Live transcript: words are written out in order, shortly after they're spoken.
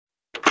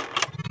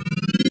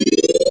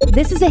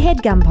This is a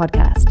HeadGum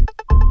podcast.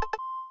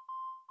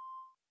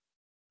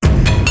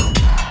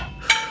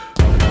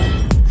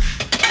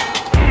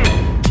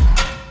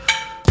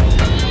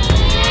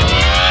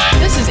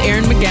 This is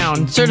Aaron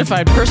McGowan,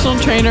 certified personal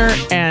trainer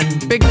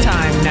and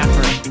big-time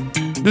napper.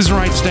 This is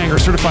Ryan Stanger,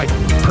 certified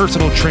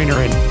personal trainer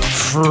and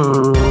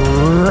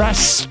frustrated.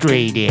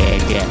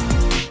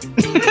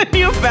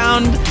 You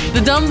found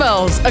The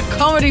Dumbbells, a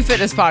comedy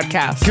fitness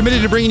podcast.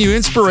 Committed to bringing you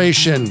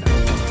inspiration.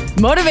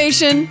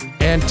 Motivation.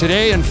 And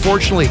today,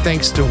 unfortunately,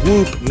 thanks to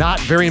Whoop, not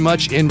very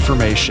much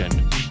information.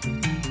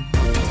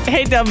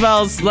 Hey,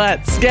 Dumbbells,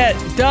 let's get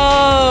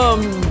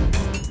dumb.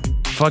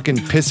 Fucking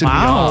pissing me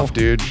off,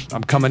 dude.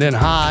 I'm coming in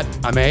hot.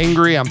 I'm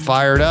angry. I'm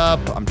fired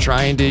up. I'm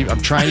trying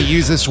to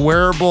use this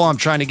wearable. I'm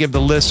trying to give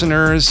the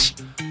listeners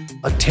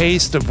a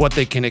taste of what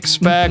they can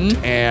expect.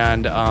 Mm-hmm.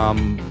 And,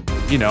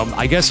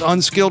 I guess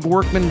unskilled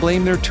workmen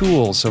blame their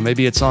tools. So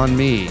maybe it's on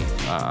me.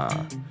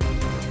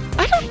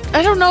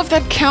 I don't know if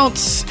that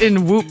counts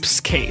in Whoop's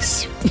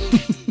case.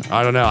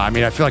 I don't know. I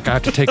mean, I feel like I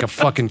have to take a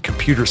fucking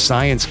computer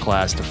science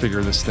class to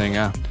figure this thing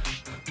out.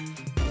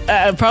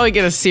 I'd probably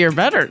get a C or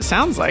better, it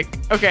sounds like.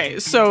 Okay,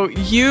 so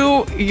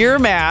you're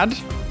mad.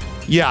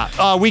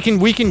 Yeah, we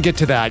can get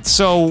to that.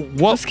 So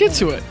let's get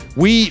to it.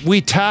 We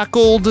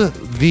tackled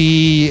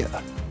the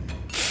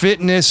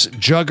fitness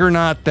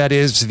juggernaut that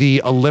is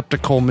the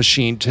elliptical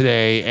machine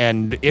today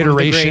and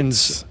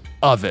iterations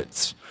of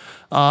it.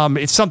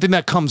 It's something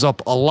that comes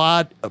up a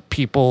lot.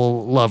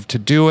 People love to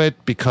do it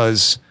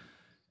because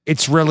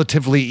it's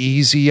relatively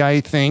easy, I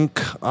think,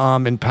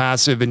 and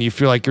passive, and you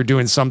feel like you're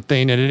doing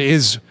something, and it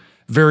is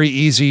very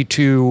easy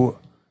to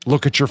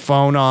look at your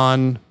phone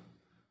on.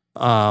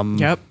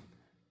 Yep.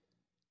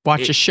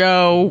 Watch a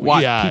show.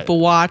 People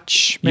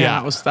watch.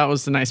 Man, that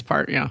was the nice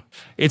part. Yeah.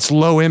 It's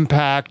low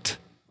impact.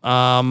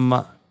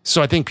 So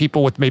I think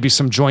people with maybe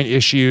some joint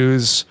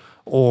issues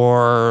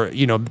or,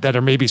 that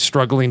are maybe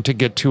struggling to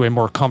get to a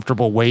more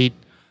comfortable weight,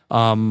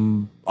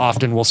 often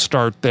will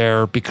start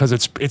there because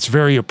it's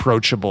very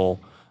approachable.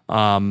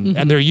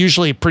 And they're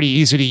usually pretty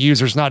easy to use.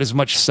 There's not as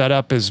much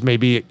setup as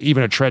maybe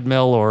even a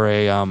treadmill or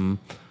some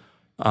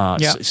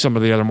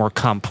of the other more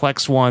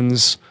complex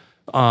ones.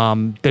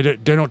 They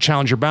don't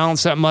challenge your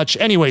balance that much.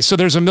 Anyway, so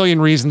there's a million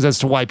reasons as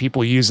to why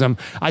people use them.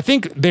 I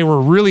think they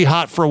were really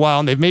hot for a while,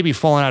 and they've maybe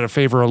fallen out of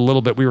favor a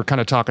little bit. We were kind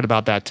of talking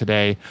about that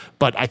today,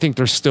 but I think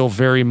they're still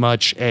very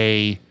much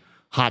a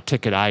hot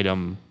ticket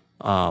item.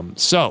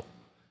 So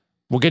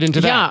we'll get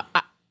into that.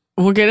 Yeah,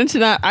 we'll get into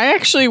that. I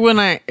actually, when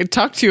I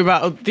talked to you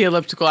about the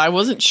elliptical, I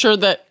wasn't sure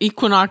that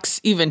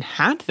Equinox even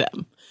had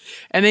them,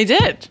 and they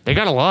did. They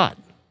got a lot.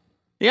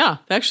 Yeah,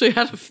 they actually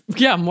had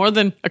more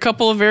than a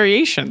couple of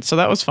variations, so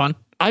that was fun.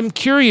 I'm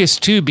curious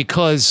too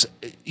because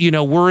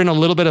we're in a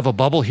little bit of a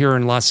bubble here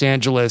in Los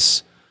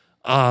Angeles,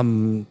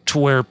 to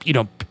where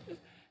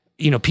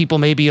people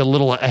may be a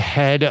little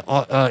ahead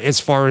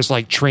as far as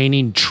like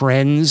training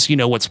trends.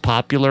 What's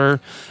popular.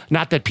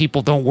 Not that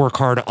people don't work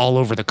hard all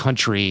over the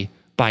country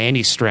by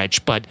any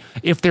stretch, but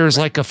if there's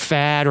like a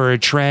fad or a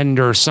trend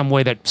or some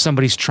way that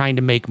somebody's trying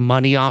to make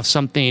money off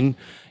something,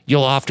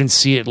 you'll often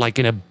see it like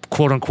in a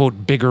quote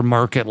unquote bigger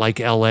market like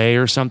LA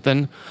or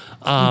something.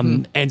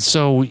 And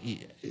so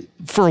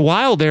for a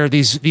while there,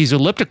 these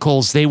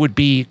ellipticals, they would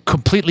be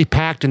completely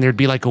packed and there'd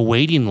be like a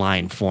waiting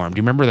line for them. Do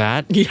you remember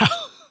that? Yeah.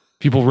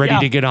 People ready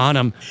to get on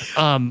them.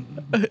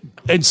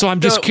 And so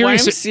I'm just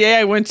curious. The YMCA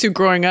I went to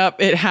growing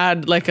up, it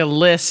had like a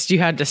list you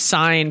had to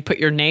sign, put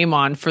your name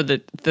on for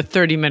the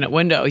 30-minute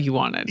window you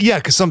wanted. Yeah,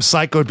 because some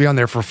psycho would be on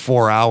there for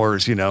 4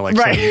 hours, like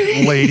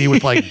some lady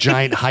with like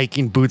giant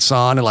hiking boots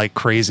on and like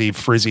crazy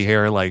frizzy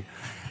hair. Like,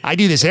 I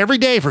do this every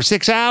day for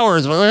 6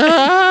 hours.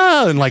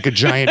 And like a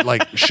giant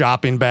like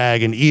shopping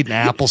bag and eating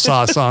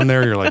applesauce on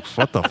there. You're like,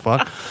 what the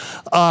fuck?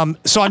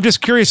 So I'm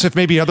just curious if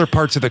maybe other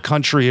parts of the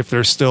country, if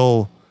there's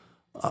still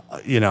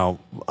a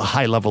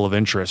high level of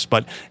interest.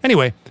 But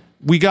anyway,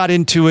 we got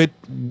into it.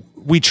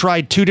 We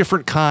tried two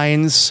different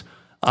kinds.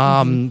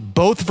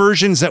 Both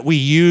versions that we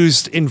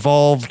used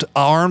involved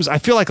arms. I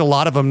feel like a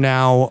lot of them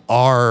now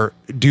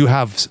do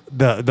have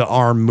the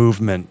arm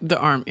movement. The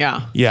arm,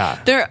 yeah.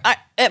 Yeah.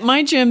 At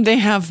my gym, they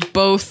have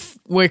both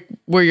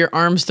where your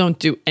arms don't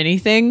do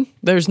anything.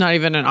 There's not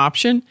even an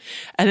option.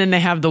 And then they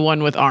have the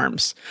one with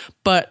arms.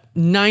 But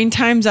 9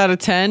 times out of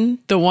 10,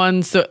 the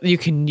ones that you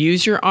can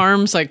use your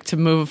arms like to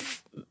move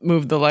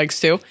the legs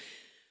to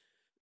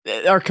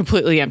are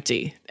completely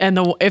empty. And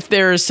if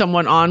there is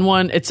someone on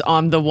one, it's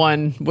on the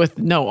one with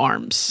no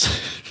arms.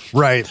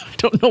 Right. I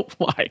don't know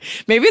why.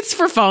 Maybe it's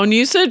for phone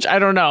usage. I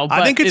don't know.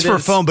 I think it's for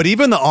phone, but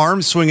even the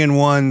arm swinging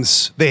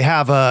ones, they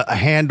have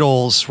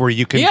handles where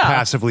you can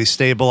passively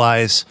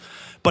stabilize.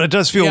 But it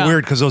does feel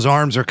weird because those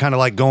arms are kind of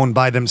like going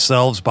by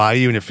themselves by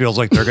you, and it feels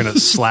like they're going to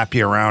slap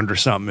you around or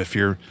something if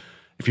you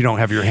don't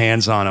have your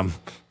hands on them.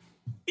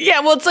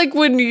 Yeah, well, it's like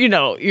when,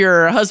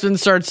 your husband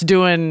starts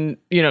doing,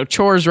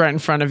 chores right in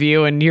front of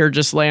you and you're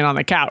just laying on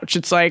the couch.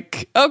 It's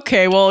like,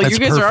 okay, well, you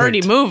guys are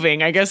already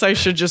moving. I guess I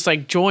should just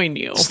join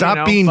you.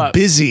 Stop being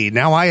busy.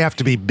 Now I have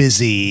to be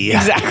busy.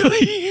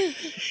 Exactly.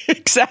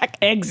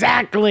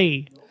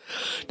 Exactly.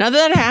 Now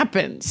that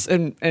happens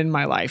in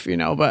my life,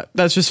 but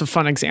that's just a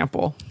fun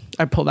example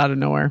I pulled out of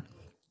nowhere.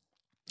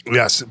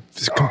 Yes,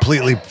 it's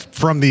completely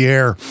from the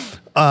air.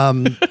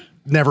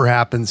 Never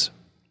happens.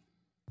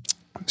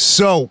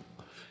 So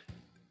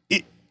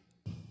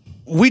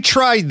we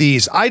tried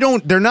these.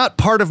 They're not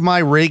part of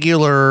my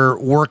regular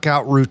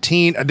workout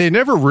routine. They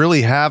never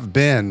really have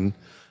been.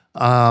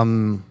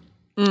 Man,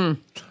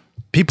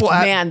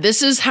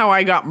 this is how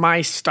I got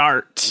my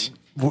start.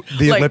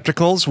 The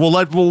ellipticals?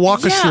 We'll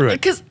walk us through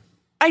it. Because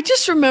I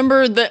just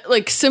remember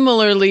that,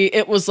 similarly,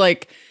 it was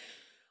like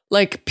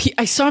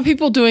I saw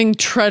people doing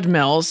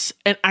treadmills,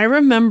 and I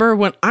remember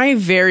when I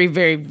very,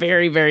 very,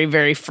 very, very,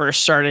 very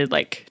first started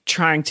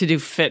trying to do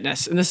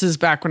fitness, and this is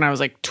back when I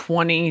was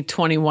 20,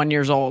 21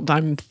 years old.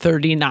 I'm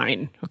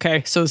 39.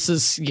 Okay, so this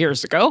is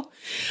years ago.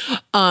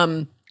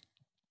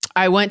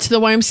 I went to the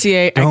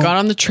YMCA. I got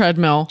on the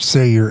treadmill.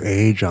 Say your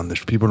age on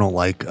this. People don't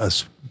like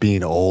us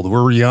being old.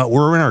 We're young.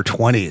 We're in our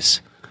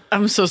 20s.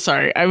 I'm so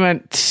sorry. I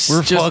meant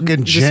we're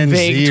fucking Gen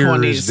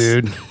Zers,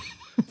 dude.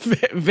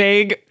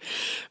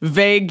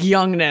 vague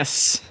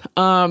youngness.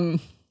 We're in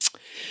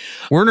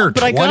our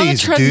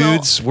 20s,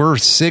 dudes. We're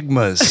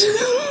Sigmas.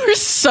 We're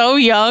so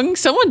young.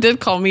 Someone did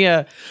call me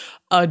a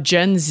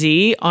Gen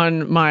Z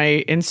on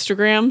my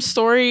Instagram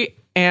story,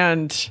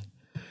 and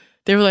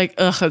they were like,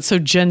 ugh, that's so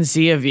Gen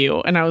Z of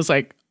you. And I was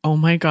like, oh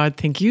my God,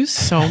 thank you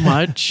so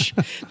much.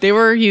 They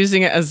were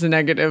using it as a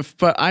negative,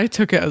 but I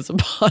took it as a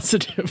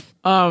positive.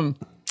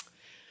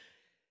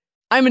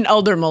 I'm an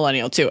elder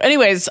millennial too.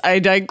 Anyways, I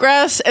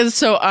digress. And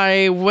so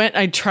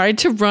I tried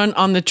to run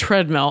on the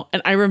treadmill,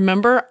 and I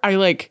remember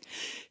I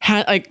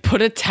had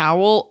put a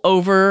towel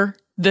over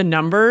the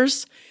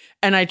numbers,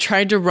 and I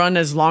tried to run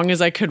as long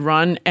as I could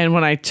run. And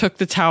when I took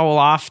the towel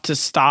off to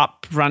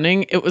stop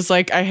running, it was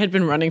like I had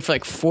been running for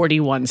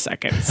 41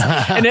 seconds.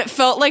 And it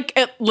felt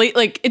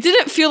it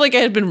didn't feel like I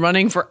had been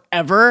running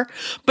forever,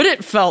 but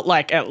it felt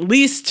like at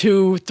least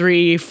 2,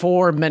 3,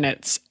 4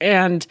 minutes.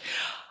 And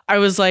I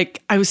was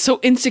so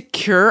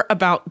insecure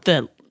about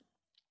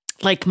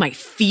my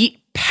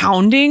feet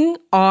pounding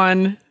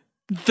on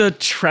the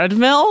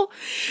treadmill.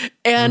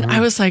 And I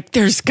was like,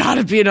 there's got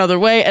to be another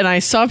way. And I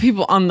saw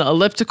people on the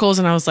ellipticals,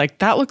 and I was like,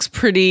 that looks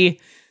pretty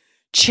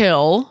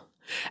chill.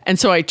 And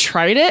so I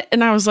tried it,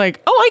 and I was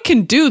like, oh, I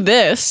can do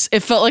this.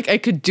 It felt like I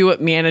could do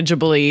it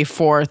manageably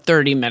for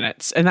 30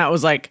 minutes. And that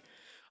was I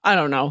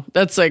don't know.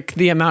 That's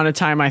the amount of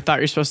time I thought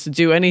you're supposed to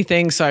do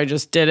anything. So I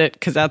just did it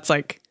because that's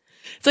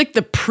it's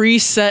the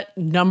preset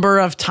number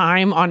of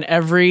time on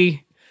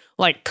every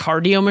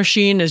cardio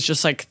machine is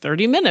just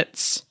 30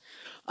 minutes.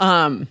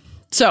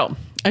 So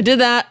I did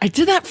that. I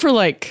did that for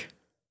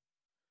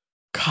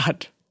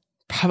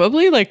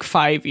probably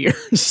 5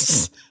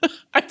 years.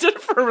 I did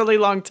it for a really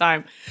long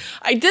time.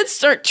 I did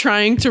start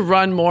trying to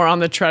run more on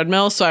the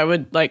treadmill. So I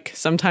would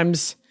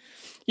sometimes,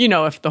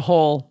 if the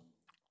whole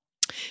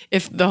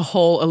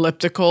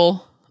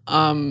elliptical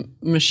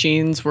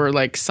machines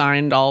were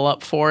signed all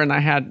up for,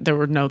 and there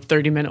were no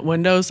 30-minute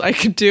windows I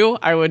could do,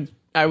 I would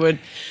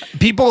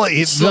people,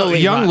 the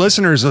young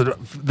listeners,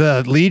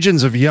 the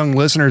legions of young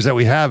listeners that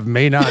we have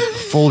may not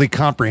fully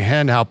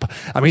comprehend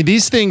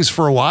these things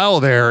for a while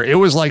there, it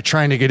was like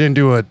trying to get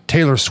into a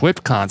Taylor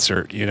Swift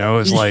concert, it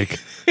was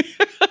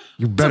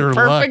you better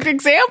perfect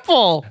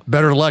example.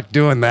 Better luck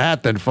doing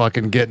that than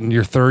fucking getting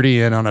your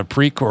 30 in on a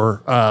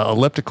Precor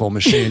elliptical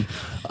machine.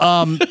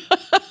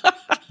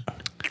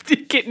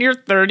 Getting your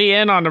 30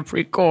 in on a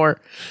Precor.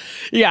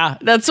 Yeah,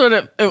 that's what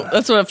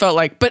it felt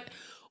like. But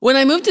when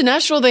I moved to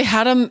Nashville, they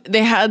had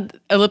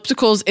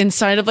ellipticals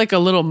inside of a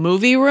little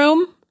movie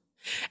room,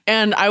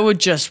 and I would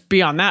just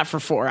be on that for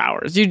 4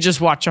 hours. You'd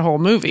just watch a whole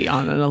movie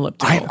on an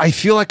elliptical. I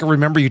feel like I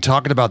remember you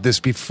talking about this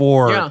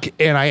before,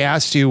 and I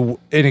asked you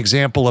an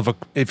example of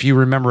if you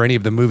remember any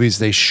of the movies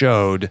they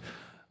showed,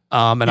 and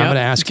I'm going to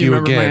ask you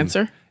again. My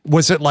answer?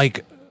 Was it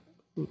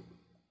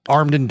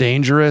Armed and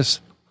Dangerous?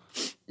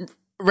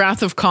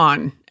 Wrath of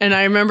Khan. And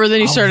I remember then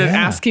you started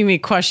asking me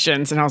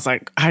questions, and I was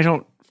like, I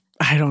don't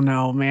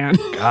know, man.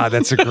 God,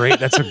 that's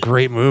a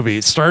great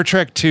movie. Star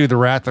Trek II, The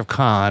Wrath of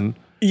Khan.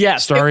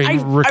 Yes.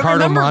 Starring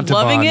Ricardo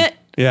Montalban. Loving it.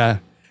 Yeah.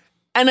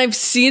 And I've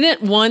seen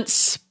it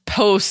once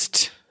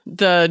post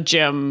the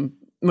gym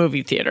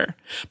movie theater.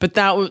 But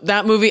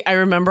that movie, I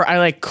remember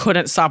I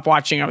couldn't stop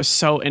watching. I was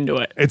so into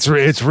it.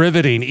 It's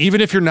riveting.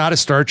 Even if you're not a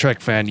Star Trek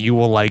fan, you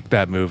will like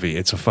that movie.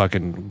 It's a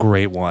fucking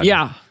great one.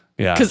 Yeah.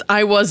 Yeah. Because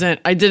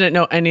I didn't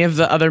know any of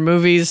the other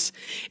movies.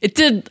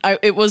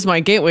 It was my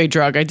gateway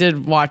drug. I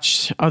did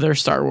watch other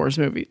Star Wars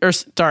movies or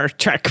Star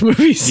Trek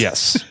movies.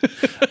 Yes.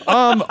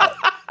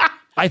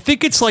 I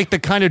think it's the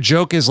kind of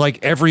joke is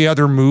every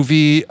other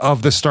movie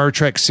of the Star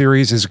Trek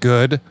series is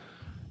good.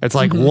 It's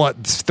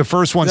what the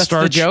first one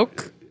starts. The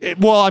joke?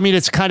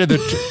 It's kind of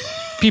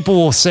people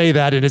will say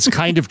that, and it's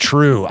kind of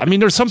true.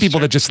 There's some people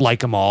that just like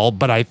them all,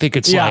 but I think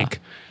it's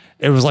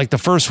it was the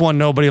first one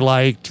nobody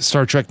liked,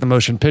 Star Trek the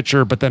Motion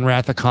Picture, but then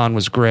Wrath of Khan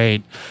was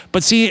great.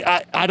 But see,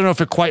 I don't know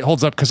if it quite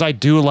holds up because I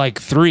do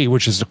like 3,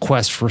 which is the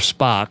quest for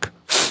Spock.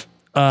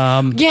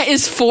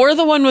 Is 4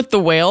 the one with the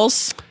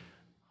whales?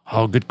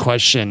 Oh, good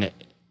question.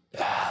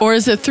 Or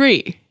is it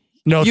 3?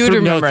 No, you would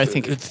remember. I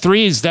think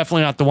 3 is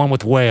definitely not the one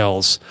with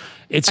whales.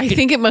 I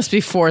think it must be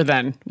 4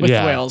 then with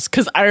whales,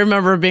 because I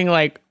remember being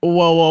like,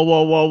 whoa, whoa,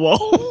 whoa, whoa,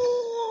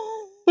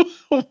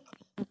 whoa.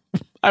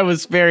 I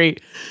was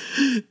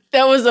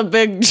that was a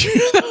big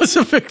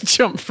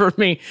jump for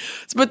me.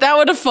 But that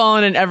would have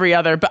fallen in every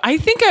other. But I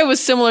think I was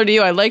similar to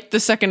you. I liked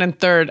the second and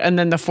third, and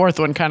then the fourth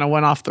one kind of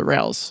went off the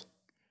rails.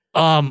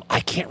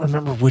 I can't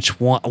remember which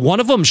one. One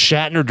of them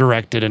Shatner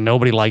directed, and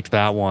nobody liked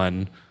that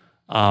one.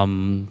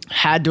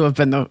 Had to have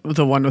been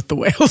the one with the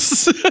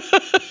whales.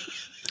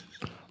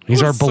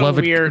 He's our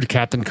beloved weird.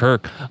 Captain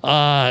Kirk.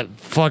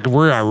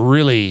 We're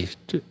really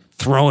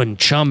throwing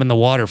chum in the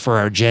water for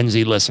our Gen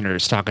Z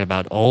listeners, talking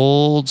about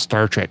old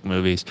Star Trek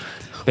movies.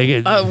 They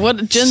get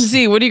what Gen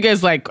Z? What do you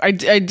guys like?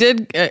 I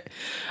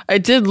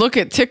did look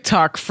at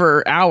TikTok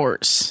for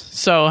hours.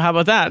 So how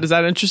about that? Is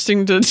that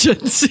interesting to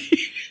Gen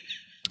Z?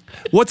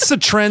 What's the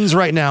trends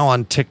right now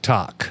on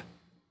TikTok?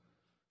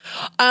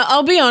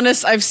 I'll be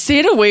honest. I've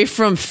stayed away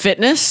from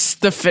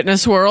the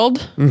fitness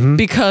world,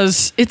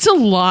 because it's a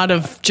lot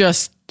of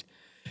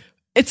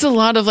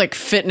like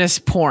fitness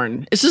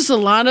porn. It's just a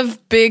lot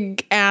of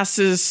big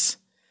asses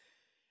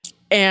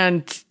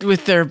and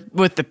with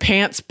the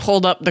pants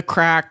pulled up the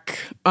crack.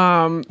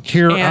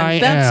 Here I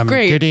am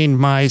getting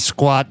my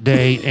squat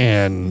day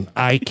in.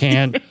 I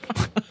can't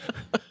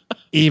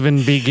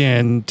even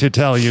begin to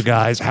tell you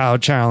guys how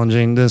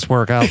challenging this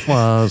workout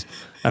was.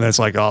 And it's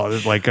like,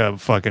 it's like a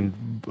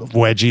fucking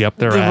wedgie up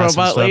their ass.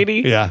 The robot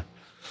lady? Yeah.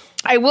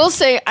 I will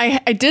say,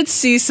 I did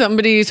see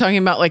somebody talking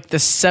about like the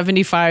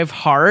 75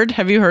 hard.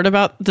 Have you heard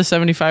about the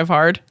 75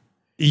 hard?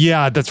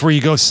 Yeah, that's where you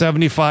go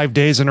 75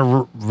 days in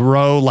a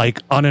row, like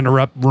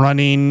uninterrupted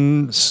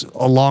running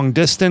a long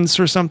distance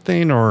or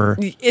something, or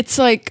it's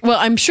like, well,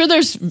 I'm sure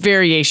there's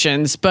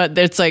variations, but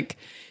it's like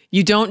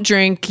you don't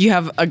drink, you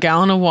have a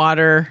gallon of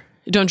water,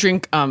 you don't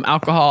drink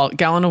alcohol,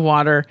 gallon of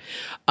water.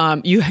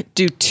 You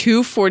do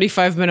 2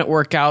 45-minute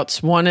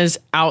workouts. One is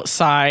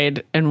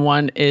outside and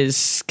one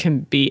can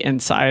be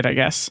inside, I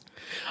guess.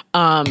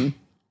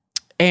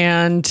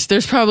 And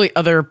there's probably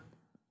other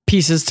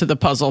pieces to the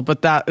puzzle, but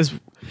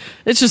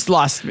it's just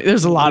lost me.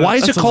 There's a lot. Why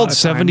is it called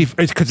 70?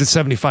 It's because it's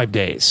 75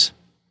 days.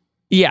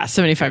 Yeah,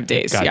 75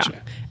 days. Gotcha. Yeah,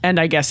 and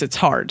I guess it's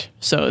hard,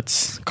 so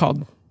it's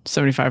called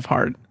 75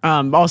 hard.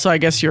 Also, I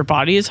guess your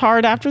body is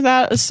hard after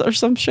that or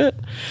some shit.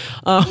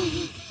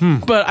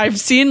 But I've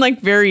seen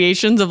like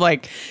variations of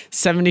like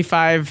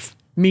 75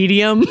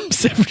 medium,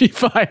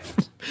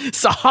 75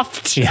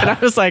 soft, and I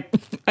was like,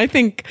 I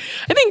think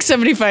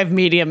 75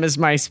 medium is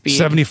my speed.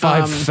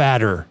 75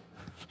 fatter.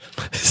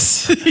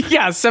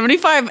 Yeah,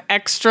 75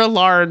 extra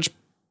large,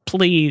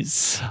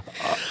 please.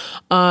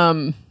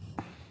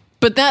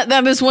 But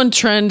that is one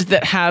trend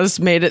that has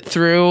made it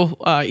through,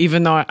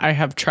 even though I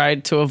have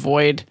tried to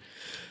avoid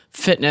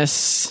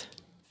the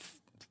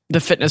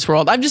fitness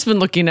world. I've just been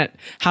looking at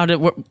how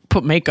to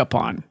put makeup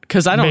on,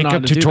 because I don't know how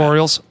to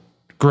tutorials. Do that.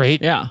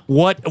 Great. Yeah.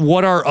 What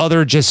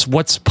are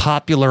what's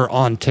popular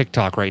on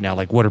TikTok right now?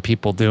 Like, what are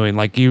people doing?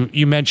 Like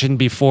you mentioned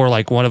before,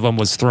 like one of them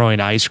was throwing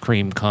ice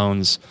cream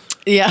cones.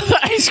 Yeah, the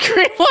ice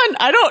cream one.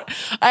 I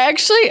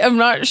actually am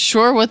not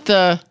sure what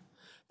the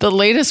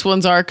latest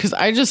ones are, because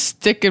I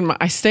just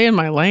I stay in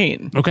my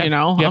lane. Okay. You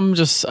know, yep. I'm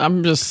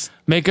just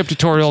makeup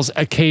tutorials,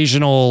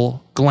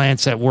 occasional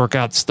glance at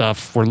workout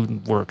stuff.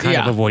 We're kind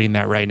of avoiding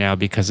that right now,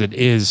 because it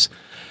is,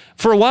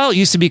 for a while it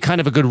used to be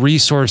kind of a good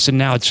resource, and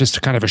now it's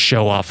just kind of a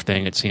show off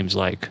thing, it seems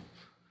like.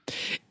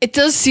 It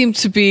does seem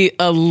to be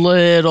a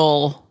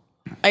little,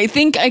 I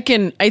think I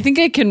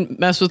can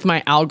mess with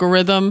my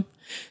algorithm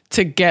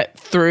to get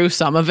through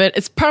some of it.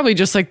 It's probably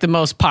just like the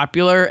most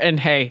popular, and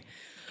hey,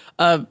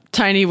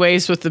 tiny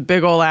waist with the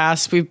big old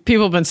ass.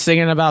 People have been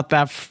singing about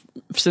that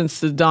since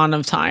the dawn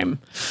of time.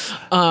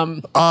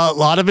 A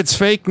lot of it's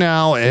fake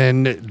now,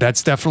 and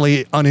that's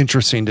definitely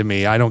uninteresting to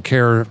me. I don't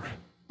care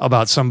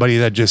about somebody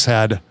that just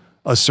had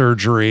a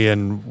surgery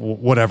and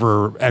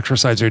whatever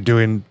exercise they're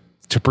doing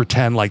to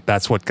pretend like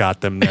that's what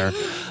got them there.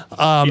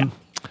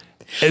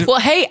 Well,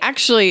 hey,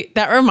 actually,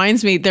 that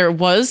reminds me, there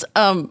was,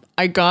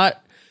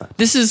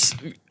 this is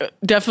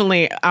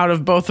definitely out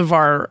of both of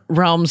our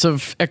realms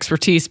of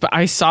expertise, but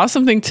I saw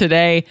something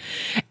today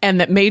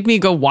and that made me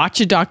go watch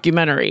a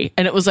documentary.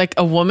 And it was like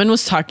a woman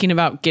was talking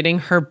about getting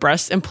her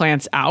breast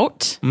implants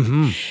out,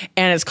 and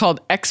it's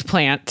called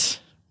Explant.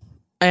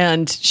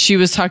 And she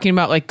was talking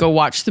about like, go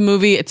watch the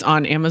movie. It's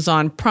on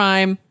Amazon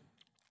Prime,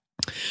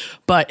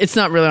 but it's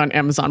not really on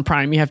Amazon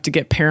Prime. You have to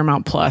get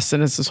Paramount Plus,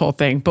 and it's this whole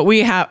thing. But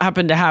we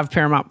happen to have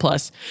Paramount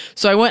Plus.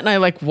 So I went and I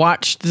like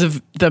watched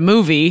the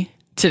movie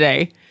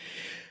today.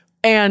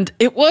 And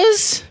it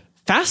was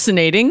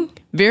fascinating,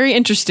 very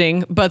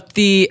interesting. But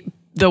the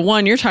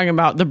one you're talking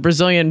about, the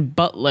Brazilian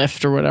butt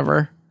lift or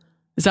whatever,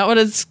 is that what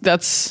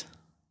that's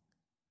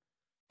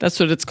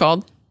what it's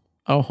called?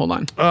 Oh, hold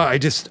on. I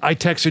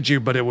texted you,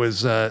 but it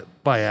was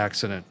by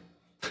accident.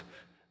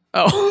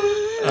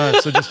 Oh,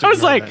 so just I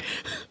was like,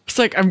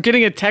 I'm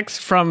getting a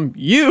text from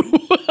you.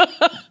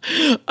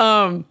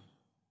 I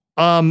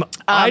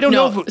don't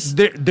know.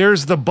 If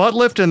there's the butt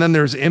lift, and then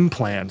there's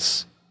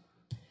implants.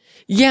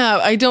 Yeah,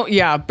 I don't.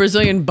 Yeah,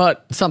 Brazilian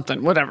butt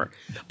something, whatever.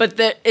 But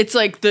it's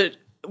like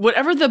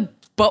whatever the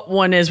butt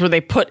one is where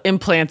they put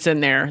implants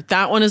in there.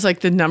 That one is like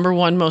the number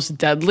one most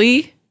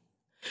deadly.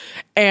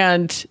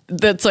 And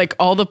that's like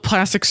all the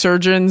plastic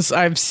surgeons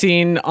I've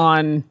seen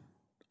on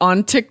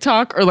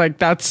TikTok or like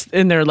that's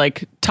in their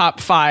like top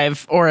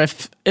 5 or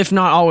if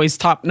not always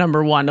top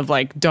number 1 of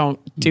like don't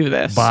do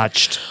this.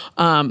 Botched.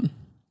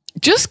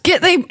 Just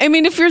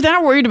if you're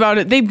that worried about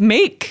it, they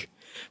make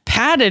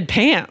padded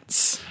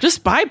pants.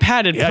 Just buy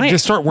padded pants.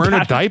 Just start wearing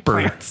a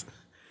diaper. Pants.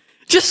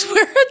 Just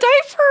wear a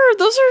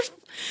diaper.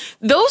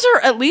 Those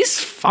are at least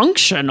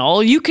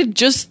functional. You could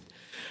just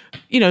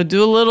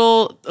do a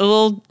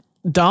little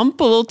dump,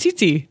 a little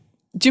TT.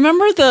 Do you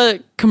remember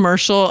the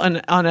commercial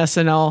on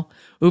SNL?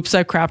 Oops,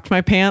 I crapped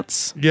my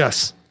pants.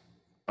 Yes.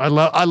 I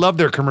love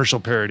their commercial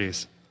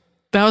parodies.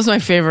 That was my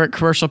favorite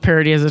commercial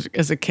parody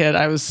as a kid.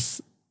 That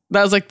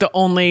was like the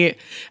only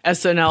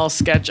SNL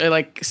sketch I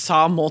like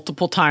saw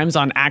multiple times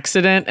on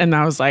accident. And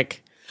I was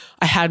like,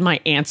 I had my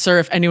answer.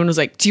 If anyone was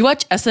like, do you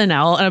watch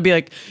SNL? And I'd be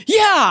like,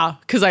 yeah,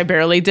 because I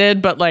barely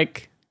did. But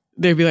like,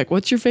 they'd be like,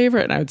 what's your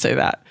favorite? And I would say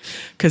that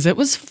because it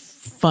was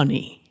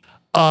funny.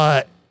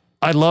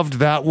 I loved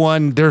that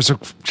one. There's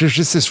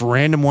just this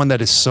random one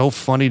that is so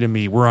funny to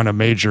me. We're on a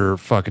major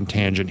fucking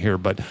tangent here,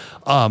 but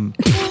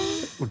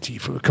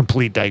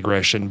complete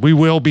digression. We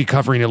will be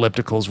covering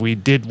ellipticals. We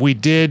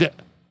did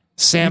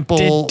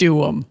sample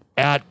do them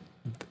at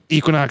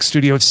Equinox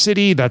Studio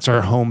City. That's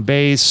our home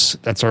base.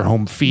 That's our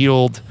home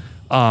field.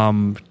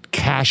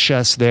 Cash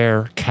us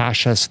there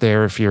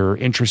if you're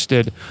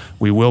interested.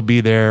 We will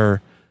be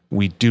there.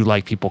 We do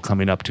like people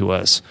coming up to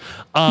us.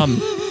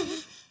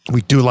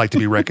 We do like to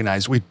be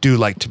recognized. We do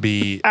like to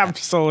be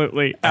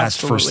absolutely asked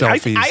for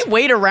selfies. I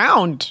wait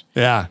around.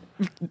 Yeah.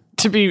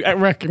 To be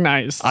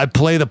recognized. I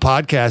play the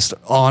podcast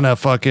on a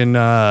fucking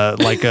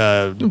like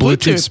a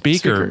Bluetooth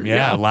speaker.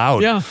 Yeah,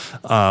 loud. Yeah.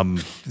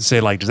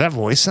 Say like, does that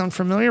voice sound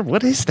familiar?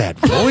 What is that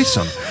voice?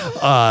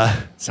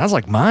 Sounds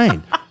like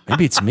mine.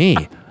 Maybe it's me.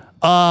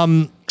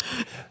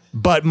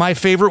 But my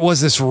favorite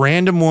was this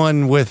random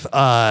one with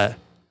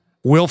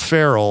Will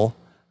Ferrell,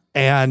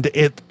 and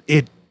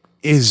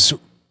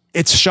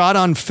it's shot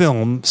on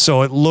film,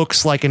 so it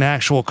looks like an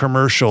actual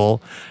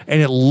commercial,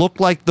 and it looked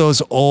like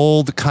those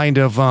old kind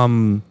of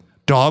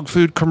dog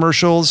food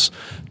commercials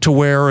to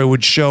where it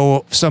would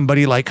show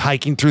somebody like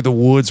hiking through the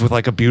woods with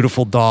like a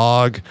beautiful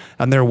dog,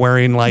 and they're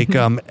wearing like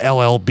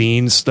LL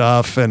Bean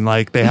stuff, and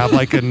like they have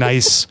like a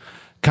nice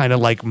kind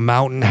of like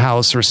mountain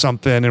house or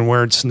something and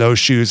wearing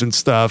snowshoes and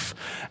stuff.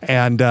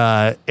 And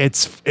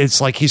it's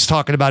like he's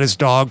talking about his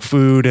dog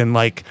food and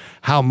like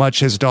how much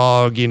his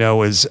dog,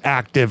 is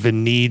active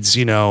and needs,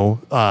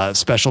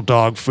 special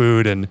dog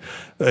food. And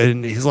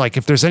he's like,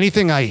 if there's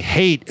anything I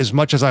hate as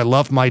much as I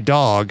love my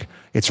dog,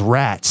 it's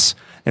rats.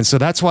 And so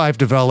that's why I've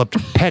developed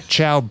Pet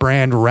Chow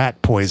brand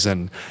rat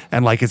poison.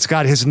 And like it's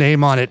got his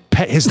name on it.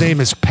 His name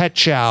is Pet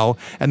Chow.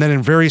 And then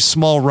in very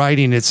small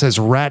writing, it says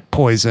rat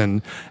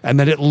poison. And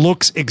then it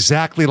looks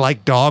exactly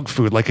like dog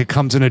food. Like it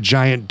comes in a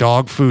giant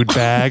dog food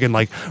bag. And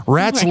like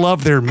rats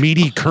love their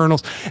meaty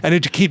kernels. And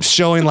it keeps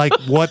showing like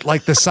what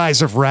like the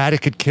size of rat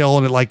it could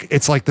kill. And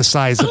it's like the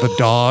size of a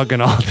dog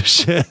and all the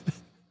shit.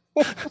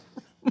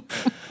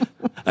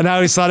 And I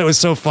always thought it was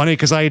so funny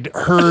because I'd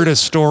heard a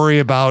story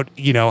about,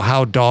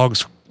 how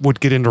dogs would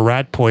get into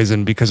rat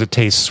poison because it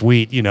tastes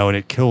sweet, and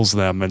it kills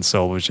them. And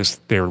so it was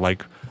just, they were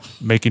like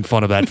making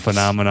fun of that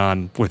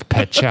phenomenon with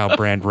Pet Chow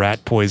brand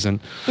rat poison.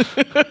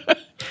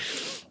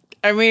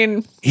 I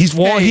mean,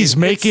 he's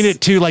making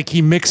it too, like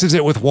he mixes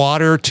it with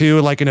water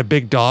too, like in a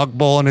big dog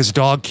bowl, and his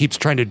dog keeps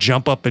trying to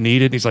jump up and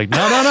eat it. And he's like,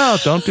 no,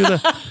 don't do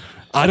that.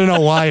 I don't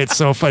know why it's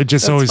so funny. It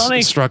just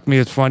always struck me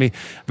as funny.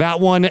 That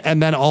one,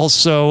 and then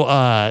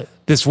also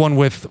this one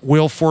with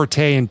Will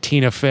Forte and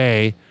Tina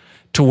Fey,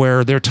 to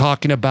where they're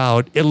talking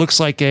about, it looks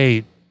like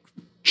a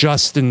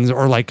Justin's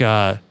or like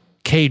a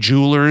K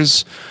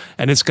Jewelers,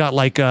 and it's got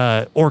like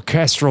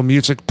orchestral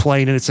music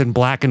playing, and it's in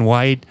black and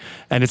white,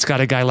 and it's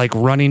got a guy like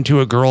running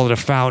to a girl at a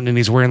fountain, and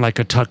he's wearing like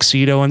a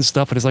tuxedo and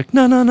stuff, and it's like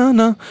no, and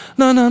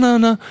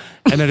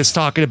then it's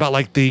talking about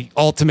like the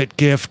ultimate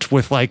gift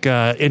with like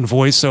in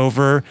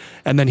voiceover,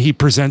 and then he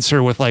presents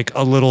her with like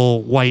a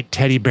little white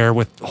teddy bear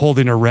with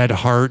holding a red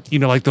heart,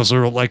 like those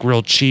are like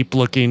real cheap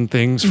looking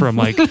things from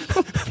like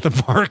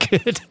the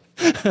market.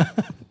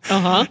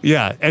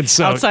 Yeah, and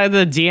so outside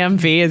the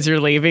DMV as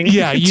you're leaving,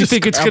 yeah, you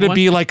think it's going to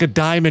be like a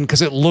diamond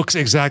because it looks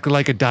exactly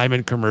like a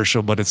diamond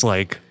commercial, but it's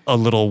like a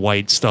little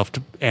white stuffed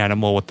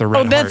animal with the red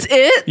heart. Oh, that's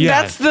it?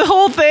 Yeah. That's the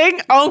whole thing?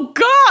 Oh,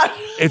 God.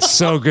 It's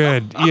so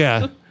good.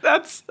 Yeah.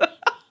 That's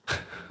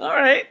all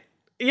right.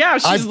 Yeah,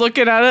 she's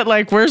looking at it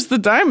like, where's the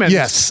diamond?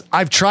 Yes,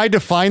 I've tried to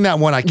find that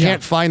one. I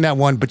can't find that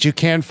one, but you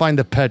can find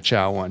the Pet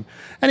Chow one.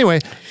 Anyway,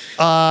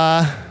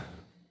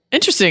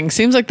 interesting.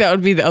 Seems like that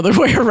would be the other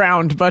way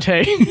around, but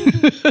hey.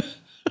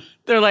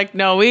 They're like,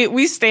 no,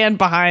 we stand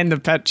behind the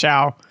Pet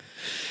Chow.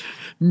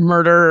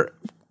 Murder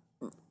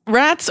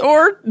rats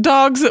or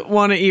dogs that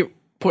want to eat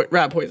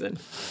rat poison.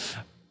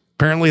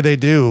 Apparently they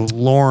do.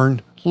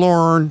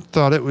 Lauren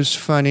thought it was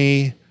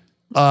funny.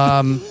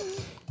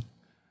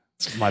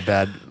 It's my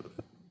bad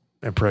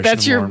impression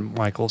That's of Lorne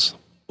Michaels.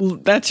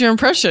 That's your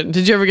impression.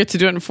 Did you ever get to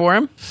do it for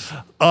him?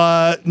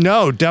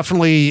 No,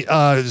 definitely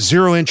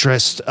zero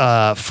interest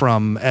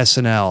from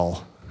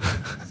SNL.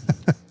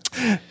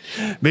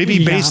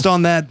 Maybe based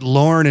on that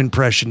Lorne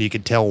impression, you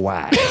could tell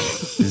why.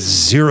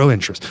 Zero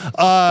interest.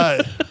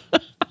 Tough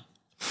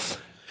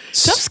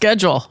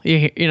schedule.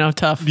 You know,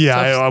 tough.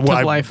 Yeah,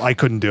 tough life. I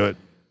couldn't do it.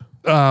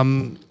 I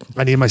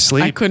need my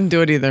sleep. I couldn't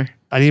do it either.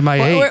 I need my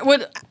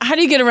how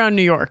do you get around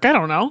New York? I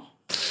don't know.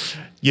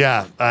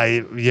 Yeah,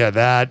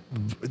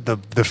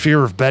 the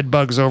fear of bed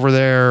bugs over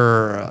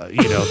there.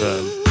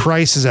 The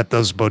prices at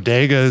those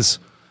bodegas.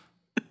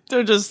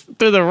 They're just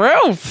through the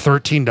roof.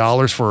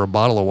 $13 for a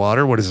bottle of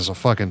water. What is this? A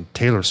fucking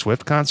Taylor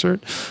Swift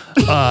concert?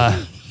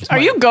 Are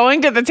you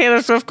going to the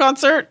Taylor Swift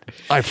concert?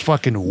 I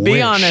fucking wish.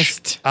 Be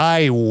honest.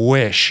 I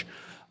wish.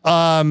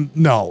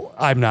 No,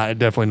 I'm not. I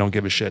definitely don't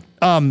give a shit.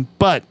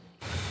 But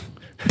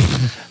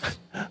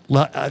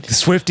the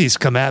Swifties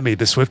come at me.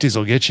 The Swifties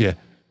will get you.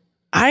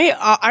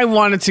 I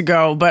wanted to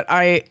go, but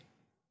I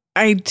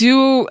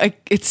do.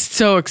 It's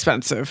so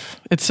expensive.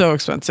 It's so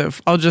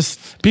expensive. I'll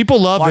just people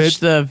love watch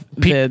it. The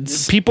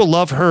vids. People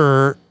love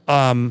her.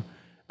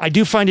 I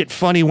do find it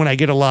funny when I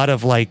get a lot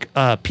of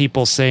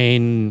people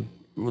saying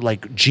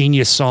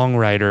genius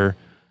songwriter,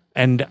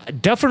 and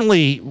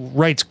definitely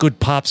writes good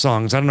pop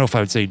songs. I don't know if I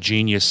would say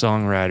genius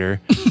songwriter.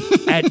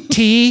 At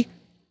tea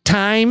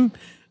time,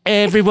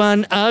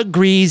 everyone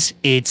agrees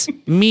it's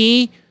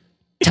me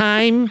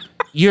time.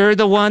 You're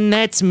the one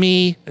that's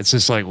me. It's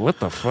just like, what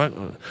the fuck?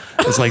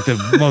 It's like the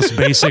most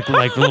basic,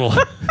 little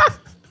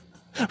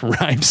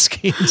rhyme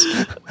schemes.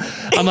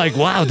 I'm like,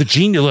 wow, the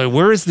genius.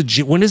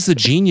 When is the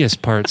genius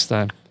parts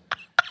time?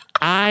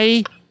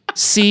 I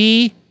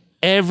see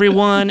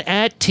everyone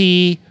at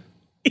tea.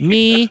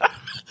 Me,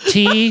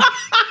 tea,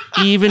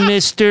 even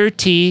Mr.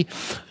 T.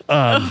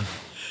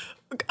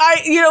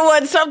 You know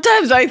what?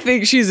 Sometimes I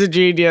think she's a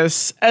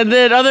genius, and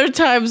then other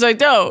times I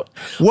don't.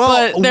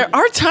 Well, but there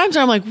are times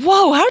where I'm like,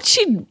 whoa, how'd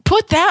she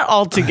put that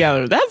all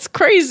together? That's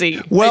crazy.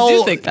 Well, I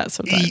do think that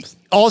sometimes.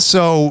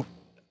 Also,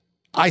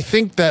 I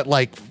think that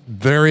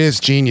there is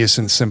genius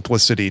in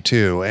simplicity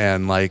too,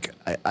 and I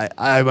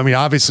mean,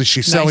 obviously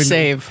she's selling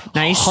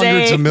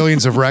hundreds of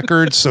millions of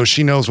records, so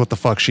she knows what the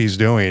fuck she's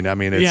doing. I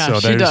mean, she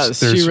does.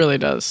 She really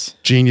does.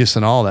 Genius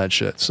and all that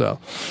shit. So.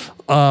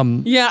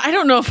 Yeah, I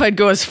don't know if I'd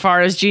go as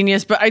far as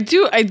genius, but I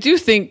do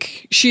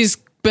think she's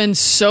been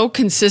so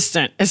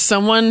consistent as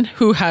someone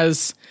who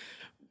has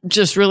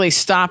just really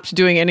stopped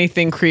doing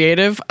anything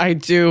creative. I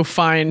do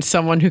find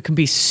someone who can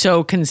be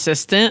so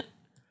consistent,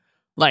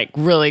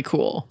 really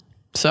cool.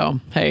 So,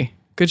 hey,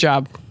 good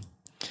job.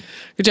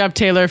 Good job,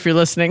 Taylor, if you're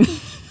listening.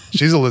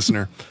 She's a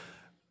listener.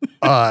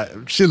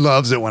 She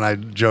loves it when I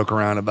joke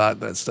around about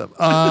that stuff.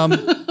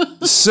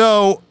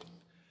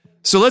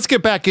 So let's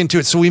get back into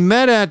it. So we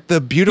met at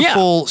the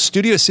beautiful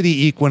Studio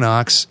City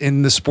Equinox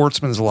in the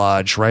Sportsman's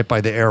Lodge, right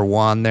by the Air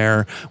One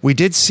there. We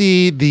did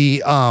see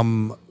the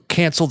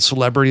canceled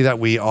celebrity that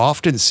we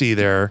often see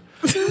there.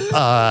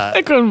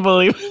 I couldn't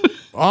believe it.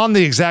 On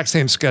the exact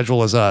same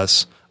schedule as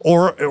us.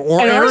 Or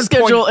and our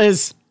schedule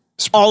is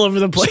all over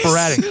the place.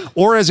 Sporadic.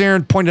 Or as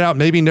Aaron pointed out,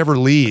 maybe never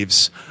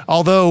leaves.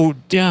 Although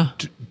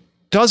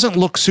doesn't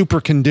look super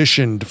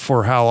conditioned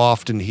for how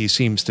often he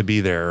seems to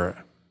be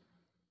there.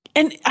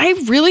 And I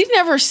really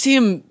never see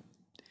him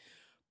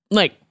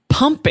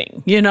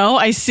pumping,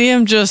 I see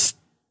him just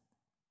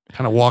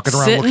kind of walking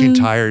around looking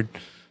tired,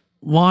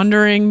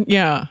 wandering.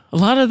 Yeah. A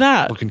lot of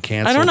that. Looking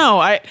canceled. I don't know.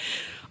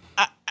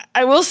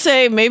 I will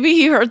say maybe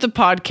he heard the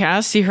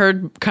podcast. He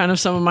heard kind of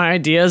some of my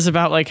ideas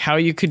about how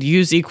you could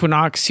use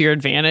Equinox to your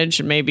advantage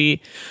and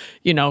maybe,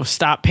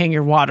 stop paying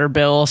your water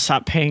bill,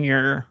 stop paying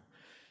your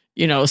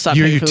stop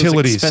your paying utilities.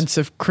 For those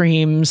expensive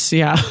creams.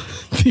 Yeah.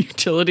 The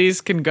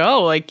utilities can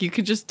go. You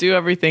could just do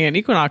everything at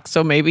Equinox.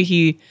 So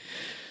maybe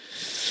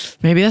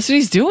that's what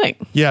he's doing.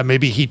 Yeah.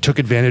 Maybe he took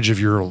advantage of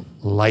your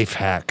life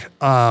hack.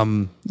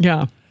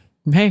 Yeah.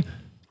 Hey,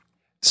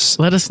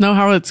 let us know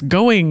how it's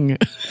going,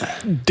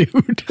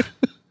 dude.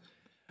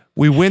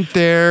 We went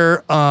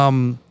there.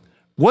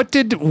 What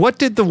did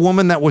the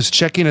woman that was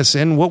checking us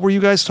in, what were you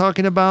guys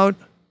talking about?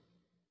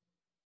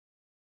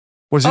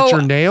 Was it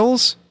your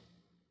nails?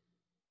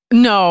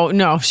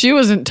 No, she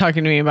wasn't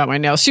talking to me about my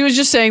nails. She was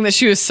just saying that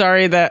she was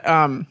sorry that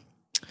I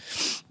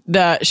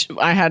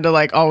had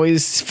to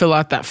always fill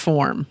out that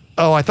form.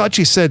 Oh, I thought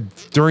she said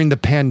during the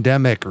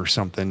pandemic or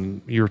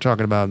something. You were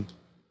talking about.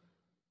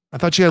 I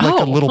thought you had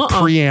a little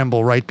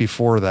preamble right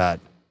before that.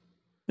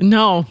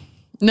 No,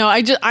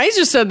 I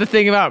just said the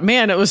thing about,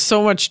 man, it was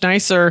so much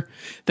nicer.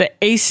 The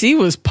AC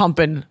was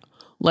pumping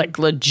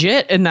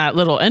legit in that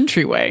little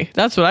entryway.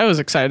 That's what I was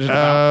excited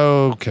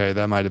about. Okay,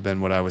 that might have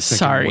been what I was thinking.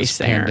 Sorry, was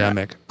Sarah.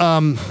 Pandemic.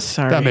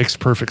 Sorry. That makes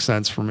perfect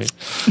sense for me.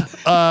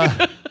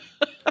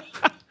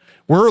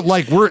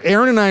 We're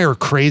Aaron and I are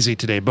crazy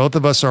today. Both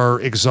of us are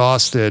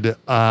exhausted.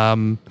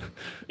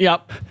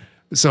 Yep.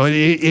 So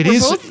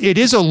it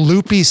is a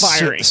loopy,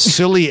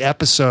 silly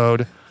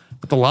episode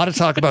with a lot of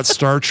talk about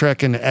Star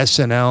Trek and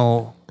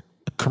SNL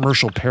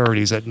commercial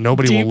parodies that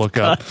nobody will look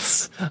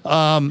cuts.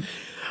 up.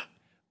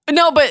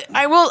 No, but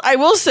I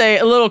will say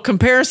a little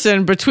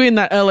comparison between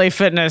that LA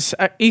Fitness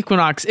at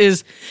Equinox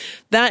is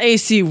that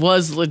AC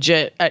was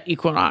legit at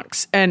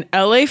Equinox, and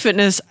LA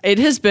Fitness, it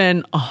has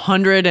been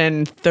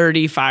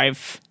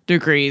 135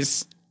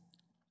 degrees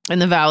in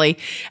the valley.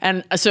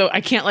 And so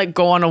I can't like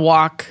go on a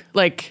walk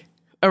like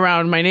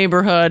around my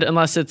neighborhood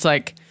unless it's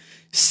like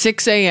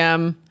 6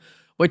 a.m.,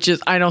 which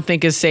is, I don't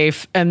think is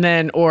safe. And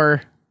then,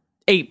 or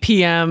 8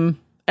 p.m.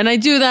 And I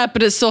do that,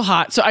 but it's still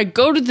hot. So I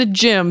go to the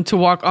gym to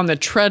walk on the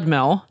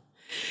treadmill.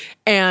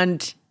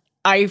 And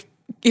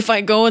if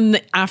I go in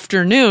the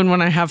afternoon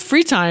when I have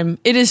free time,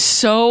 it is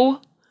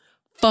so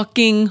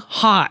fucking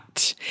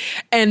hot.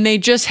 And they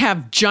just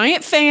have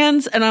giant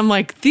fans. And I'm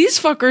like, these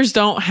fuckers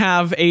don't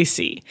have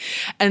AC.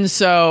 And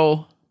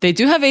so they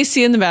do have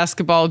AC in the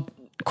basketball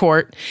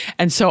court.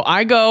 And so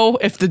I go,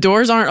 if the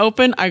doors aren't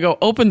open, I go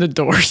open the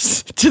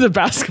doors to the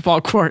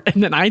basketball court.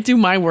 And then I do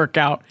my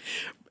workout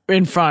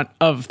in front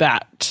of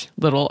that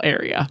little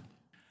area.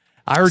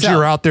 I heard you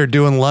were out there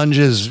doing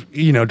lunges,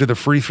 to the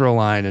free throw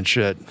line and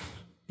shit.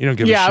 You don't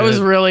give a shit. Yeah, it was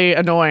really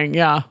annoying.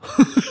 Yeah.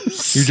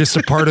 You're just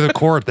a part of the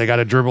court. They got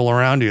to dribble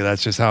around you.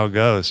 That's just how it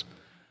goes.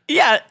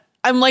 Yeah.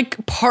 I'm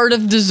like part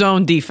of the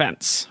zone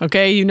defense.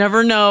 Okay. You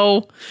never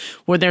know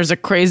when there's a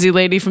crazy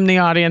lady from the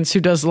audience who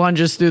does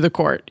lunges through the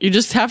court. You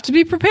just have to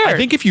be prepared. I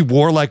think if you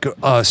wore like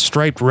a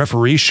striped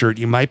referee shirt,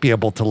 you might be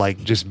able to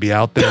like just be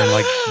out there and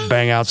like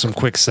bang out some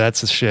quick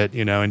sets of shit,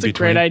 in between. It's a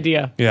great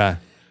idea. Yeah.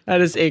 That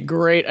is a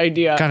great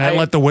idea. Kind of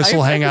let the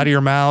whistle hang out of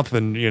your mouth,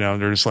 and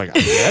they're just like, I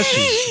guess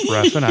she's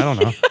reffing. I don't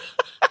know.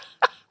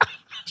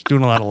 She's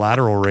doing a lot of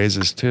lateral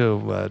raises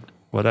too, but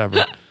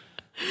whatever.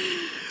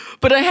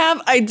 But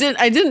I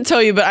didn't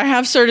tell you, but I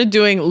have started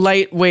doing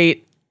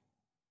lightweight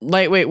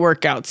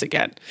workouts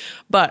again.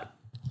 But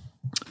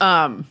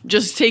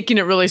just taking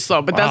it really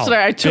slow. But that's what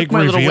I took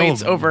my little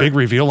weights over. Big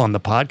reveal on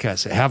the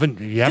podcast.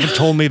 You haven't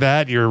told me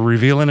that. You're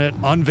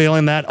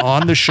unveiling that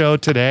on the show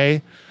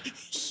today.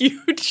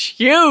 Huge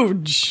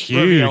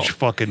reveal.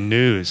 Fucking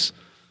news.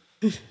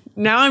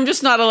 Now I'm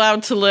just not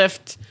allowed to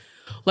lift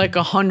like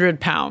 100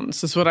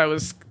 pounds is what I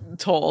was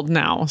told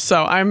now.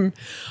 So I'm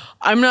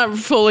not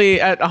fully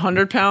at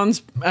 100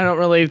 pounds. I don't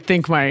really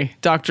think my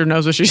doctor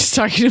knows what she's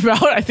talking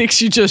about. I think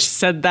she just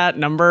said that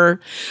number.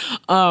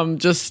 I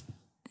don't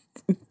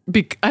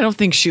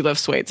think she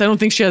lifts weights. I don't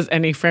think she has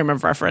any frame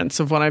of reference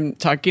of what I'm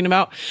talking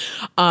about.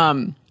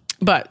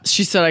 But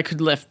she said I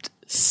could lift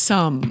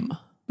some.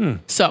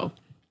 So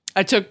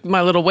I took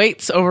my little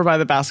weights over by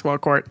the basketball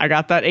court. I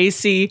got that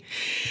AC.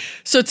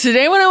 So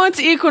today when I went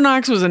to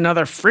Equinox was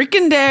another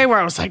freaking day where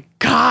I was like,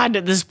 God,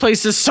 this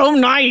place is so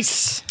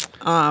nice.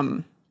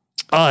 Not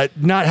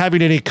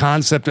having any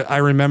concept. I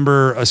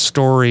remember a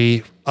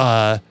story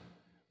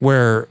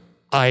where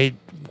I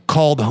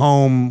called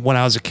home when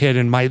I was a kid,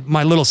 and my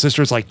little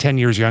sister is like 10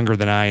 years younger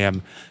than I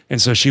am.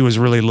 And so she was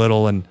really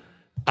little, and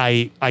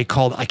I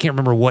called, I can't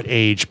remember what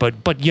age,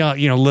 but yeah,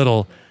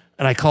 little.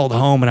 And I called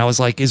home and I was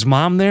like, is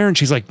mom there? And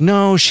she's like,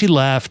 no, she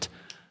left.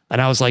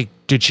 And I was like,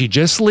 did she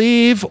just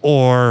leave,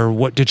 or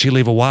what? Did she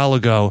leave a while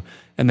ago?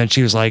 And then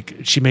she was like,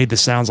 she made the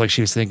sounds like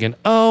she was thinking,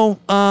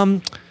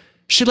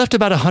 she left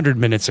about 100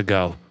 minutes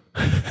ago.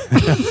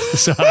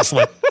 So I was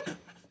like,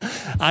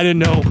 I didn't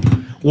know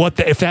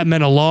if that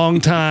meant a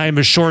long time,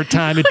 a short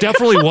time. It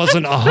definitely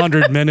wasn't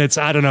 100 minutes.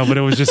 I don't know, but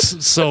it was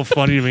just so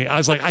funny to me. I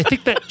was like, I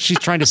think that she's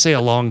trying to say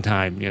a long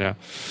time, Yeah.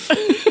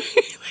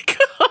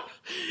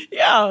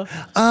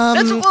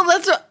 That's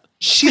what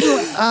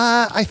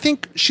I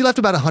think she left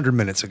about 100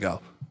 minutes ago.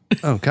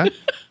 Okay.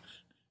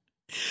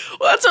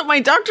 Well, that's what my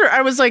doctor,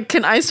 I was like,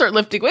 can I start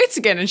lifting weights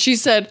again? And she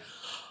said,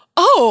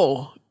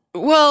 oh,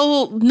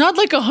 well, not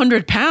like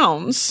 100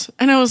 pounds.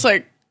 And I was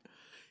like,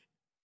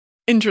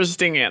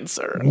 interesting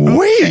answer.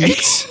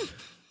 Wait.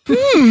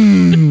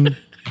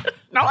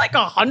 Not like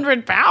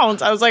 100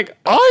 pounds. I was like,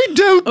 I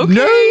don't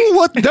know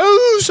what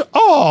those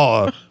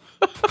are.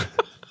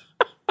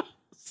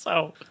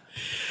 So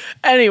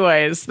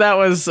anyways, that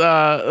was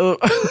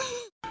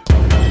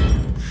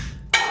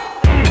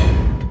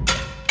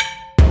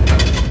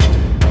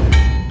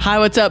Hi,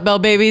 what's up, Bell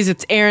Babies?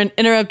 It's Aaron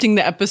interrupting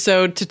the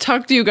episode to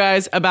talk to you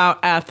guys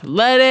about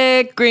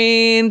Athletic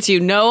Greens. You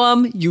know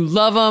them, you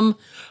love them,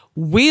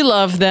 we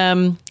love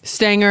them.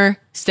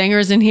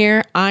 Stanger's in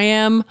here.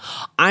 I'm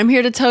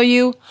here to tell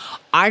you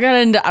I got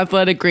into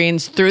Athletic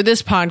Greens through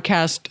this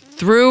podcast,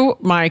 through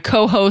my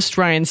co-host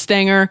Ryan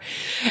Stanger.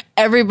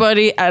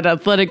 Everybody at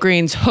Athletic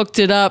Greens hooked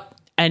it up,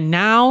 and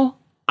now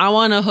I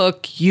want to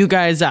hook you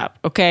guys up.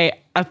 Okay,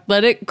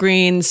 Athletic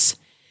Greens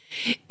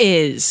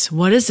is,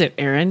 what is it,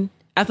 Aaron?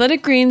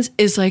 Athletic Greens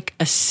is like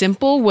a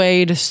simple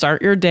way to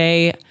start your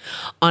day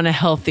on a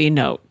healthy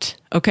note.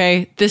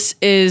 Okay, this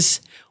is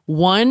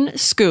one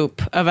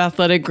scoop of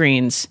Athletic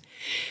Greens.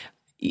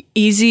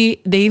 Easy.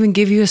 They even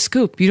give you a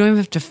scoop. You don't even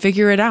have to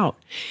figure it out.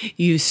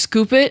 You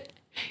scoop it,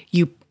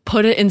 you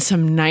put it in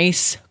some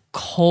nice,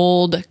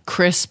 cold,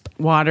 crisp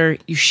water,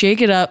 you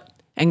shake it up,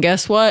 And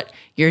guess what?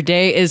 Your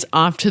day is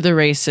off to the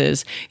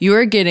races. You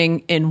are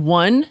getting in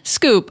one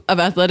scoop of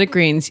Athletic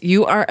Greens,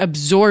 you are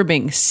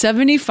absorbing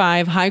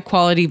 75 high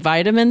quality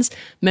vitamins,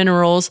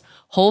 minerals,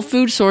 whole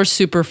food source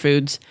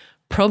superfoods,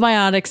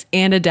 probiotics,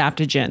 and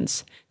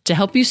adaptogens to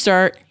help you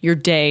start your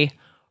day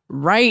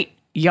right,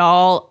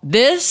 y'all.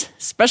 This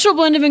special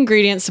blend of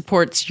ingredients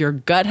supports your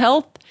gut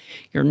health,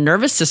 your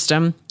nervous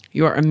system,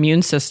 your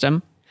immune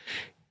system.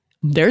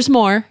 There's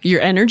more,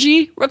 your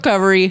energy,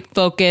 recovery,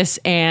 focus,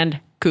 and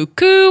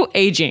cuckoo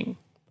aging.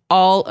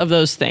 All of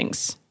those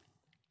things.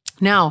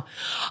 Now,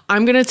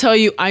 I'm going to tell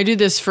you, I do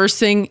this first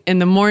thing in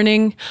the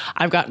morning.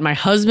 I've got my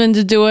husband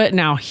to do it.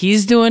 Now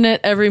he's doing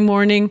it every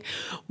morning.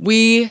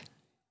 We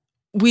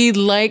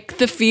like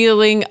the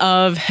feeling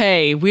of,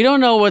 hey, we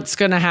don't know what's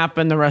going to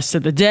happen the rest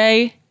of the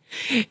day.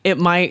 It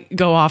might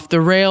go off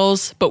the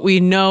rails, but we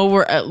know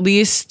we're at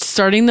least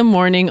starting the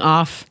morning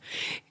off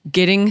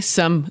getting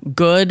some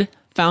good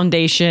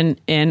foundation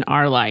in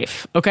our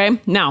life. Okay.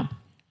 Now,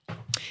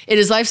 it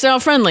is lifestyle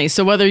friendly.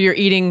 So whether you're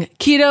eating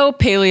keto,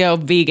 paleo,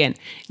 vegan,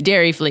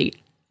 dairy free,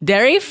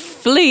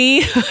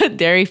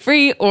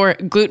 or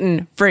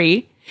gluten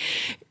free,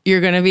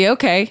 you're going to be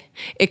okay.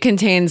 It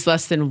contains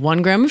less than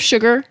 1 gram of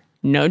sugar,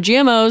 no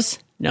GMOs,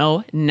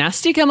 no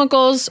nasty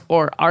chemicals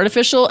or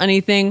artificial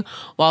anything,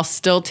 while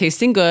still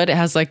tasting good. It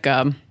has like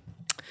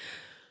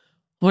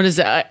what is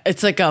it?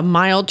 It's like a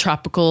mild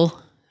tropical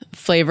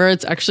flavor.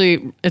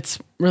 It's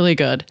really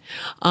good.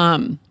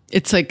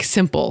 It's like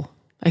simple.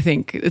 I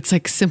think it's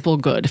like simple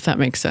good, if that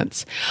makes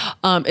sense.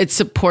 It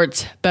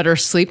supports better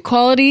sleep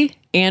quality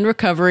and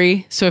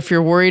recovery. So if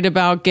you're worried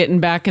about getting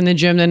back in the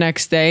gym the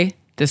next day,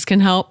 this can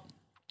help.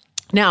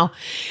 Now,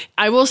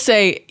 I will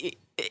say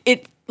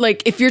it,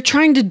 like if you're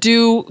trying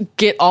to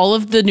get all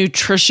of the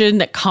nutrition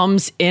that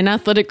comes in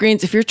Athletic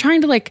Greens, if you're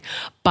trying to like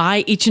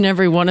buy each and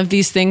every one of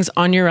these things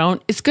on your own,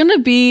 it's going to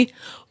be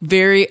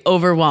very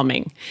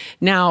overwhelming.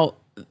 Now,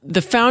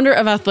 the founder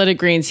of Athletic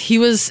Greens, he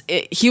was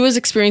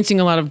experiencing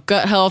a lot of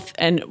gut health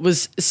and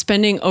was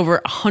spending over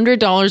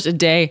 $100 a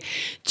day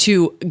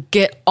to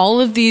get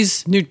all of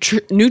these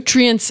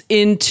nutrients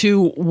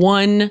into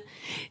one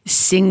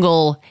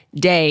single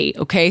day.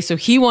 Okay. So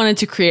he wanted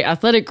to create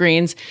Athletic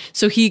Greens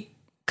so he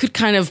could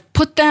kind of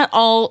put that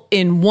all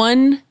in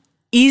one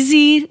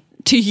easy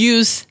to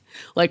use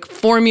like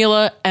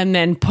formula and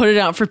then put it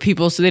out for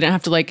people so they don't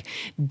have to like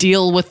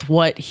deal with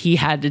what he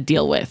had to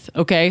deal with.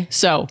 Okay.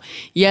 So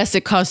yes,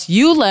 it costs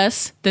you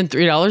less than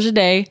 $3 a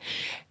day.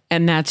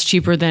 And that's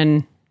cheaper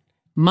than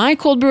my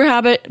cold brew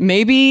habit.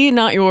 Maybe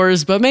not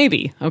yours, but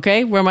maybe.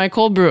 Okay. We're my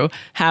cold brew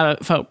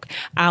habit folk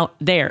out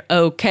there.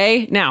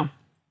 Okay. Now,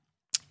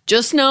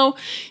 just know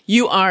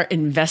you are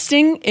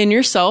investing in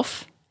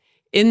yourself,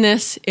 in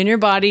this, in your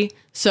body.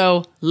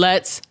 So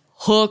let's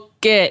hook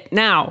it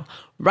now.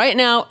 Right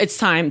now, it's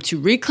time to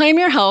reclaim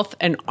your health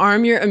and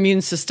arm your immune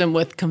system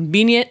with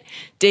convenient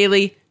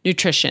daily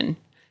nutrition,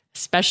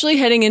 especially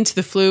heading into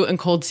the flu and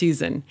cold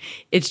season.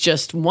 It's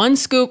just 1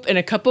 scoop in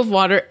a cup of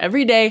water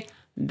every day.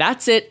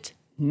 That's it.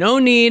 No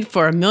need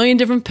for a million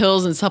different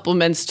pills and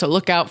supplements to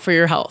look out for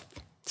your health.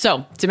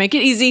 So to make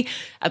it easy,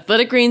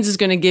 Athletic Greens is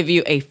going to give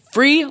you a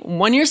free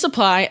 1-year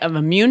supply of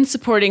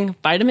immune-supporting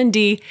vitamin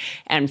D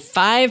and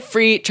 5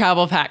 free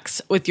travel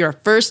packs with your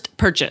first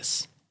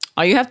purchase.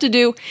 All you have to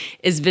do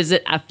is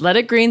visit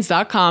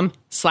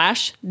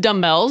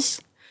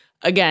athleticgreens.com/dumbbells.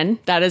 Again,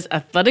 that is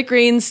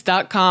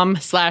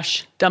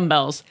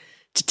athleticgreens.com/dumbbells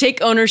to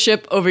take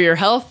ownership over your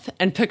health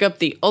and pick up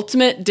the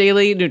ultimate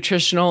daily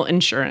nutritional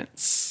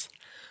insurance.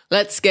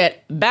 Let's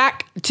get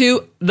back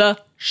to the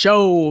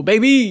show,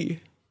 baby.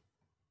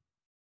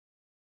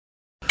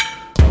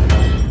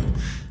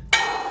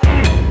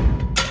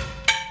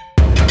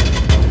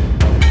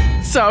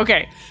 So,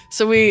 okay.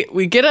 So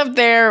we get up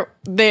there.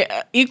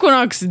 The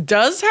Equinox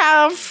does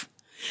have,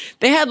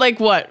 they had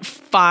like what,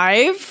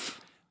 5?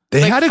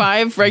 They like had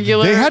 5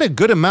 regular. They had a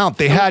good amount.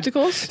 They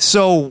ellipticals?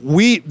 So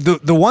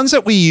the ones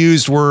that we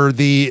used were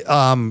the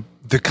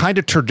kind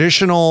of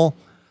traditional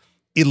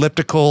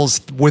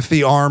ellipticals with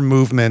the arm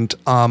movement,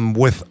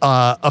 with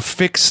a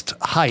fixed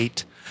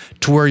height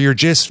to where you're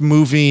just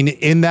moving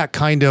in that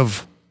kind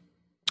of,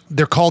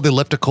 they're called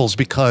ellipticals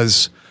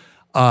because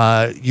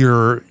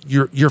your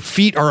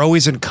feet are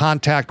always in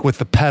contact with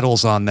the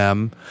pedals on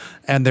them,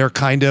 and they're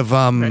kind of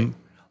right.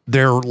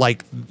 They're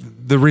like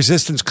the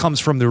resistance comes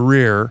from the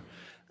rear,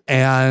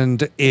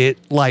 and it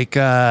like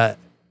and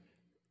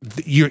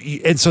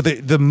so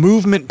the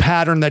movement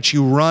pattern that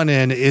you run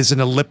in is an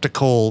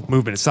elliptical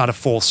movement. It's not a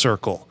full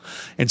circle.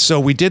 And so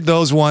we did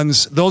those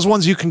ones. Those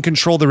ones you can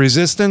control the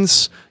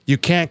resistance. You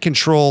can't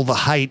control the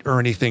height or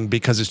anything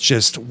because it's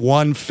just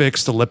one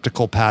fixed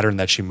elliptical pattern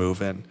that you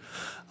move in.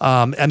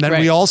 And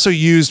then we also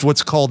used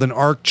what's called an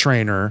arc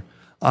trainer.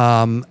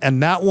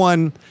 And that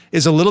one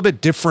is a little bit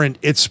different.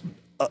 It's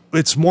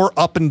more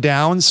up and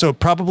down. So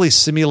it probably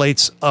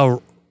simulates a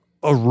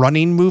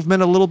running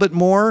movement a little bit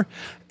more.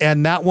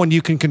 And that one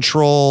you can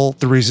control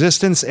the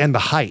resistance and the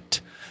height.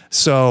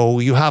 So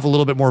you have a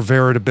little bit more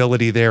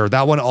variability there.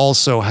 That one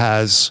also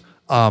has,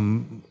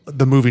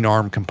 the moving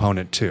arm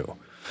component too.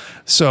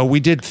 So we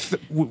did,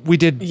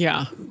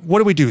 Yeah. What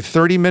do we do?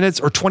 30 minutes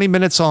or 20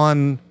 minutes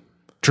on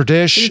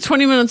tradition?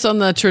 20 minutes on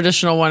the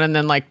traditional one and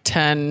then like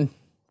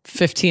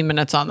 15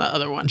 minutes on the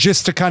other one.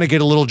 Just to kind of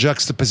get a little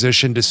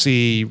juxtaposition to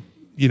see,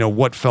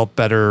 what felt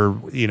better,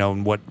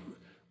 and what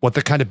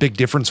the kind of big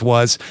difference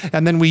was.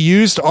 And then we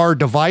used our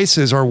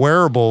devices, our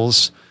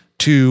wearables,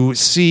 to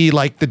see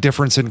like the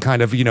difference in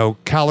kind of,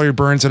 calorie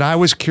burns. And I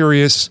was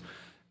curious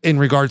in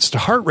regards to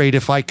heart rate,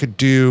 if I could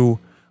do,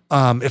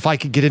 if I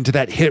could get into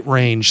that hit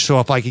range. So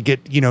if I could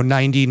get,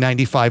 90,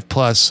 95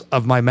 plus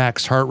of my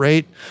max heart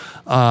rate.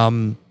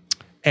 And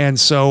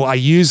so I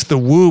used the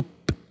Whoop,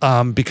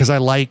 because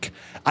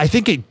I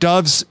think it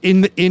does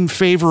in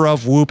favor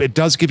of Whoop. It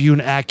does give you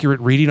an accurate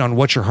reading on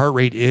what your heart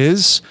rate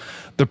is.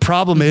 The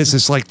problem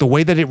is like the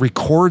way that it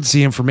records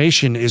the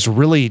information is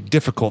really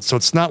difficult. So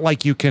it's not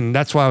like you can,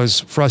 that's why I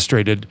was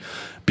frustrated,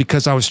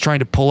 because I was trying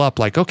to pull up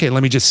like, okay,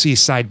 let me just see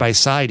side by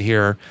side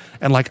here.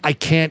 And like, I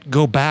can't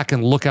go back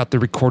and look at the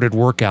recorded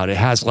workout. It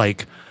has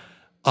like,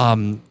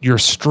 your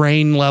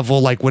strain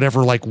level, like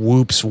whatever, like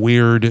Whoop's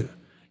weird,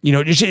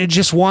 it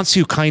just wants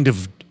you kind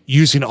of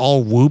using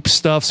all Whoop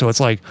stuff. So it's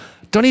like,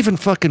 don't even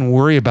fucking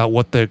worry about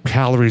what the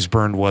calories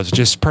burned was.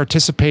 Just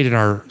participate in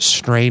our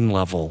strain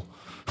level.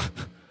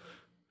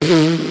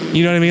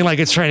 You know what I mean? Like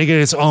it's trying to get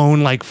its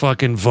own like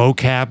fucking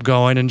vocab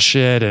going and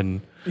shit.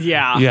 And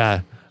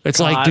yeah. It's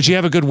God. Like, did you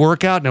have a good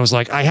workout? And it was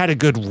like, I had a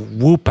good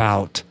Whoop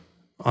out.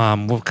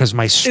 Because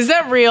is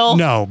that real?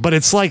 No, but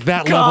it's like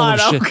that level of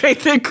shit. Okay,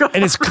 thank God.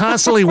 And it's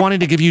constantly wanting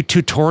to give you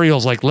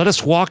tutorials. Like, let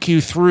us walk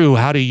you through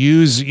how to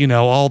use,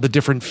 all the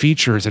different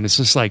features. And it's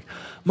just like,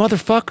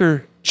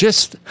 motherfucker,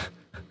 just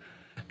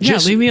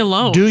leave me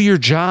alone. Do your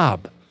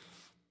job.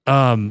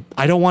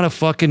 I don't want to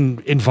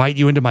fucking invite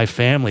you into my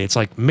family. It's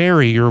like,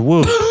 marry your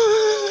Whoop.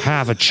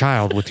 Have a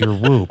child with your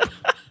Whoop.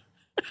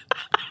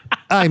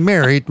 I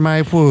married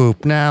my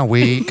Whoop. Now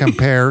we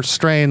compare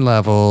strain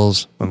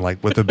levels. And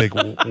like with a big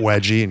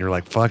wedgie, and you're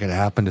like, fuck, it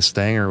happened to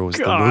Stanger. It was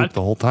the Whoop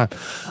the whole time.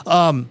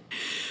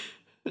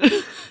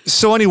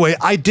 So anyway,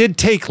 I did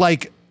take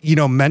like,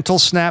 mental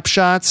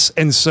snapshots.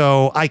 And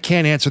so I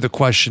can't answer the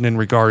question in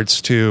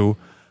regards to,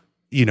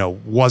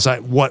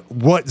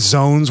 what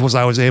zones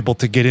I was able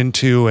to get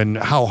into and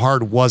how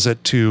hard was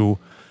it to,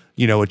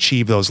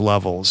 achieve those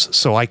levels.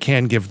 So I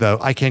can give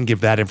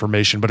that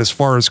information, but as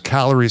far as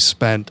calories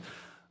spent,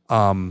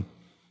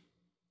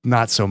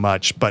 not so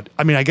much, but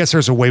I mean, I guess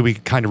there's a way we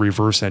can kind of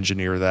reverse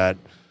engineer that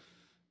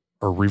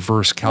or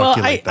reverse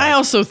calculate that. I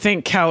also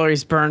think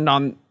calories burned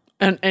on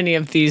any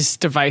of these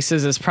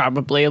devices is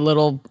probably a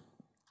little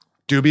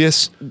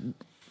dubious.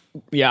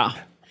 Yeah.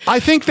 I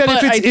think that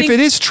if it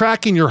is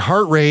tracking your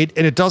heart rate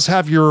and it does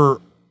have your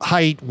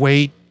height,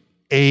 weight,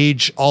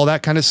 age, all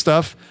that kind of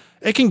stuff,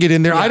 it can get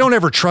in there. Yeah. I don't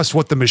ever trust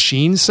what the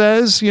machine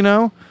says,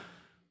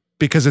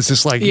 because it's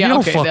just like, you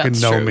don't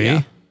fucking know me.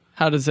 Yeah.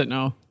 How does it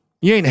know?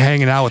 You ain't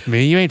hanging out with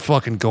me. You ain't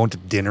fucking going to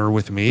dinner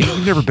with me.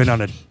 You've never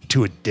been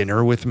to a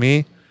dinner with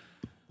me.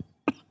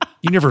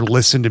 You never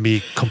listened to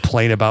me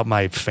complain about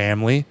my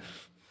family.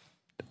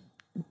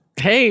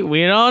 Hey,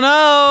 we don't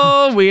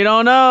know. We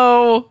don't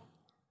know.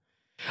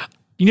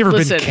 You never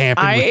been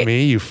camping with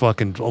me, you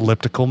fucking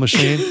elliptical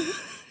machine.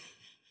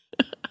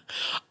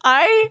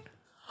 I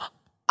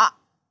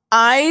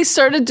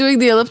started doing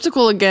the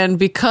elliptical again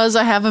because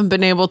I haven't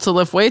been able to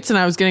lift weights, and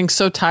I was getting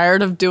so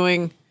tired of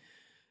doing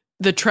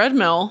the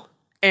treadmill,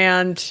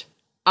 and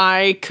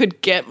I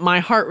could get my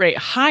heart rate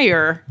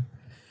higher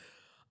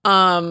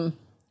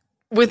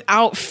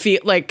without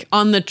like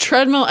on the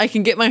treadmill I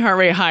can get my heart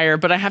rate higher,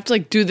 but I have to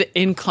like do the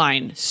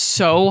incline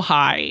so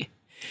high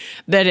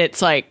that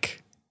it's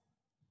like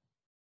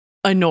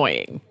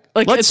annoying.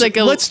 Like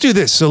let's do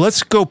this. So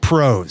let's go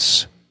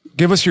pros.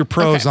 Give us your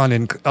pros on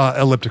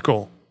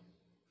elliptical.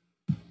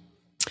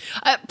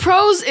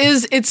 Pros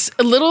is it's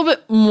a little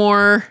bit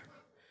more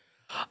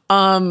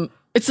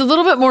it's a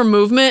little bit more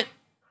movement,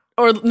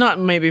 or not,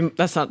 maybe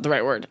that's not the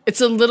right word.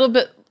 It's a little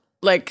bit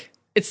like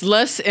it's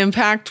less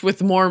impact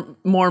with more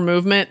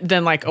movement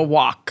than like a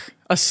walk,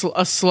 a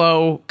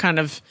slow kind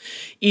of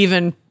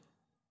even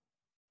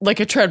like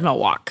a treadmill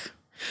walk.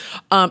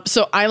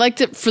 So I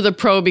liked it for the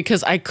Pro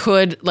because I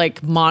could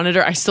like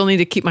monitor. I still need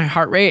to keep my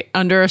heart rate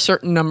under a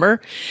certain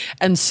number.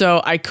 And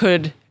so I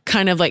could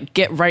kind of like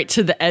get right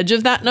to the edge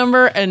of that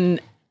number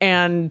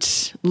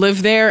and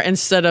live there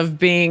instead of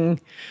being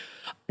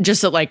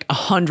just at like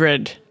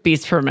 100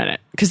 beats per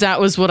minute. Cause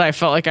that was what I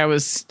felt like I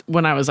was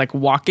when I was like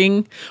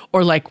walking,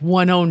 or like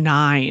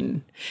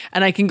 109,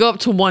 and I can go up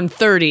to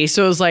 130.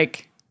 So it was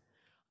like,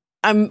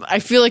 I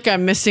feel like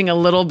I'm missing a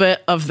little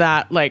bit of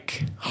that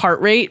like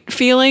heart rate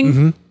feeling.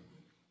 Mm-hmm.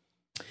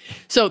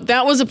 So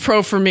that was a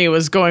pro for me,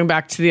 was going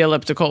back to the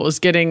elliptical, was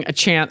getting a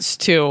chance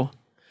to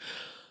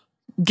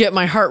get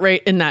my heart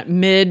rate in that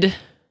mid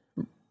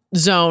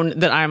zone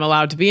that I'm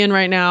allowed to be in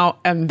right now.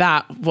 And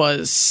that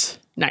was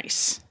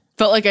nice.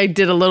 Felt like I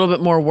did a little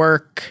bit more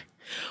work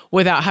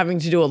without having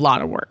to do a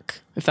lot of work,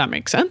 if that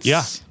makes sense.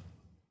 Yeah.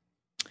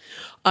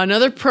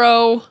 Another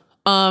pro,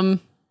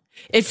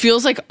 it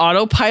feels like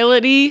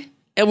autopilot-y,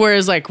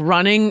 whereas like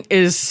running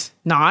is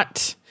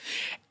not.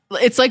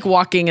 it's like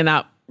walking in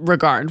that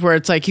regard where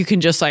it's like you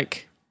can just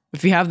like,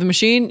 if you have the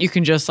machine, you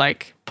can just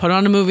like put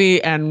on a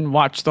movie and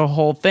watch the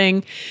whole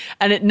thing.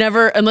 And it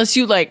never, unless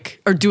you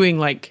like are doing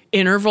like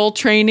interval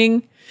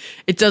training,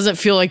 it doesn't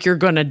feel like you're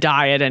going to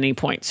die at any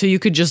point. So you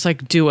could just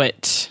like do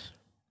it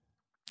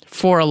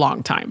for a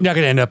long time. You're not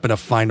going to end up in a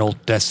Final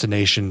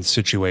Destination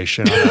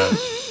situation on a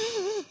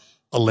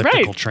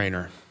elliptical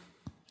trainer.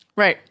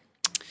 Right.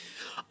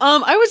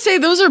 I would say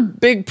those are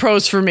big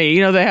pros for me.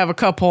 You know, they have a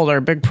cup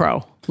holder, big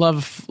pro.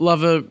 Love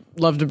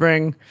to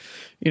bring,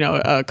 you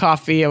know, a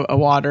coffee, a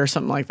water,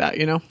 something like that,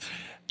 you know?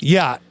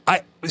 Yeah.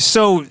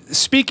 So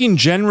speaking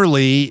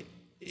generally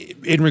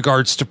in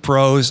regards to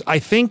pros, I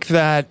think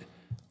that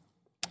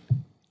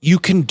you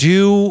can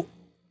do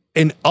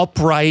an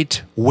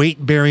upright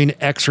weight-bearing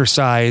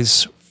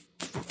exercise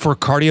for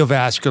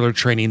cardiovascular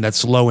training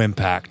that's low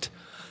impact.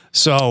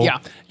 So,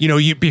 you know,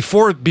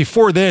 before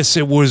this,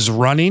 it was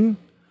running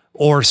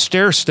or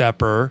stair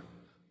stepper,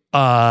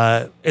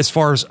 as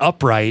far as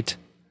upright,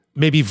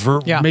 maybe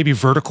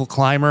vertical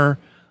climber.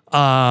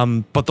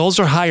 But those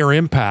are higher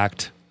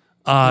impact.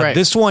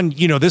 This one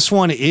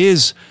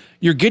is,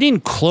 you're getting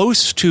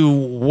close to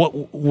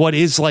what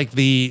is like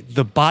the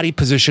body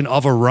position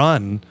of a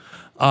run,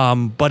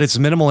 but it's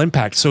minimal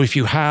impact. So if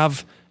you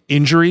have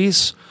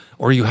injuries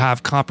or you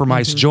have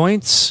compromised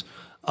joints,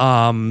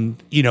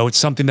 you know, it's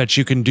something that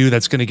you can do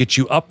that's going to get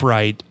you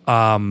upright.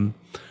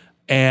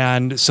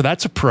 And so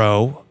that's a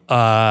pro.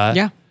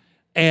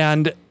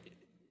 And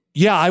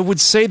yeah, I would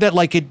say that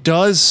like it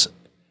does,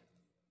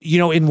 you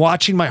know, in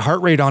watching my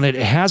heart rate on it,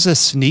 it has a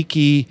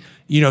sneaky,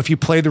 you know, if you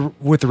play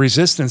with the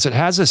resistance, it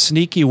has a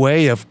sneaky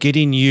way of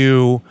getting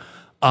you,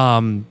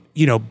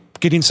 you know,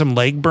 getting some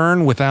leg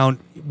burn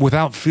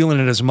without feeling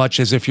it as much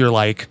as if you're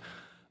like,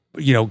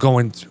 you know,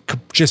 going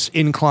just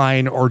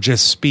incline or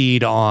just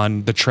speed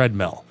on the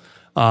treadmill.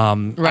 I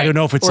don't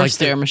know if it's or like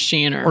stair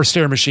machine or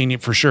stair machine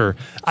for sure.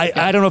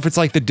 I don't know if it's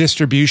like the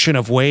distribution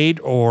of weight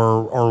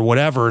or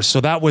whatever. So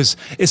that was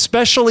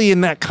especially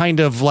in that kind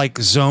of like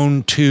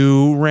zone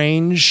 2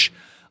 range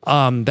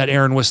that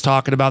Aaron was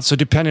talking about. So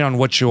depending on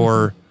what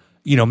your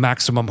you know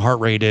maximum heart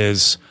rate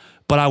is,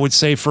 but I would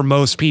say for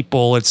most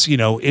people, it's you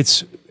know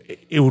it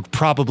would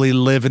probably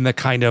live in the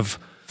kind of,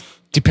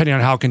 depending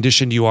on how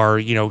conditioned you are,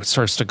 you know, it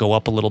starts to go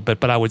up a little bit.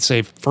 But I would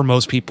say for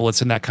most people,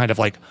 it's in that kind of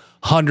like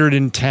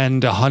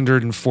 110 to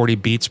 140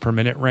 beats per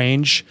minute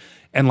range.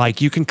 And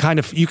like, you can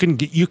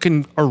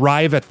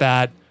arrive at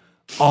that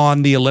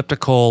on the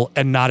elliptical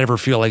and not ever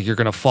feel like you're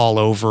going to fall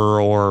over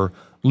or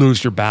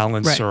lose your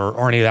balance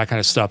or any of that kind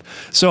of stuff.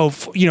 So,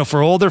 you know,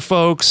 for older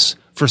folks,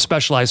 for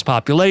specialized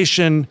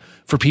population,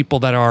 for people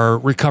that are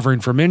recovering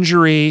from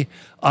injury,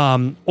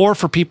 or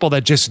for people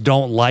that just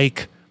don't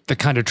like the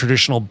kind of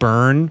traditional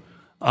burn,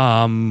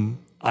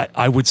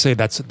 I would say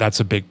that's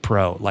a big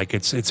pro. Like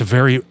it's a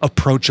very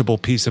approachable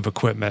piece of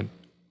equipment.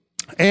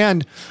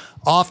 And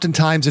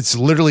oftentimes it's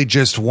literally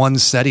just one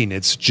setting.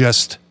 It's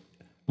just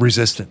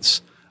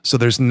resistance. So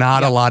there's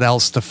not a lot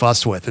else to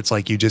fuss with. It's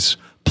like you just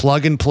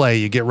plug and play,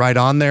 you get right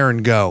on there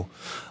and go.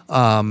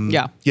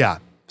 Yeah.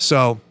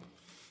 So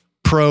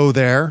pro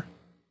there.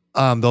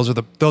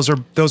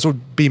 Those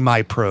would be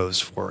my pros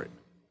for it.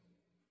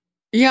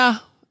 Yeah.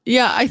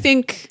 I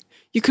think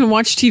you can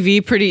watch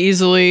TV pretty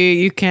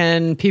easily. You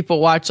can people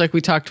watch, like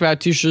we talked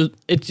about.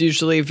 It's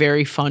usually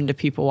very fun to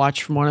people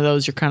watch from one of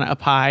those. You're kind of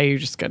up high. You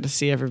just got to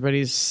see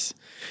everybody's,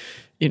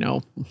 you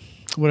know,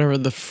 whatever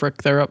the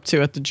frick they're up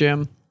to at the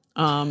gym.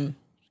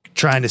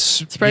 Trying to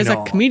surprised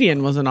that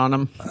comedian wasn't on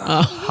them.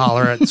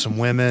 Holler at some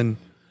women,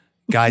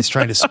 guys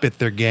trying to spit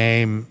their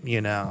game. You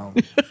know,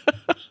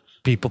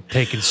 people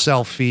taking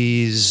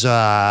selfies.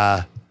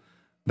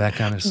 That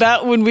kind of stuff.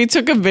 That when we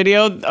took a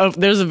video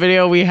there's a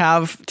video we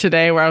have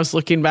today where I was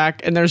looking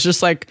back and there's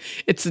just like,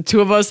 it's the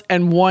two of us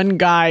and one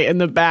guy in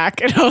the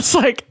back. And I was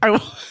like,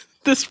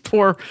 this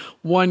poor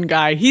one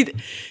guy.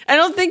 I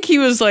don't think he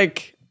was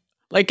like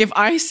if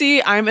I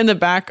see I'm in the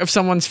back of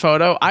someone's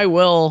photo, I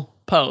will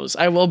pose.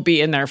 I will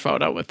be in their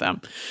photo with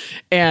them.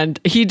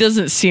 And he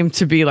doesn't seem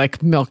to be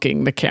like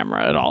milking the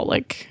camera at all.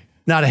 Like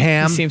not a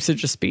ham. He seems to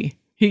just be.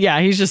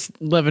 Yeah, he's just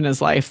living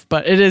his life,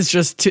 but it is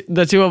just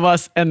the two of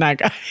us and that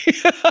guy.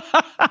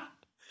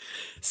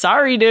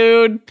 Sorry,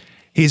 dude.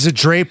 He's a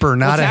draper,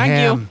 not a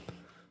ham.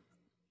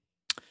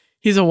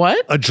 He's a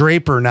what? A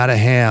draper, not a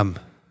ham.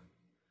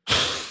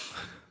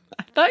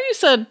 I thought you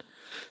said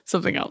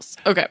something else.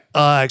 Okay.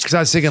 Because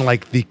I was thinking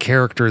like the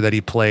character that he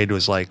played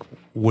was like,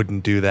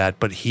 wouldn't do that,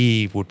 but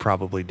he would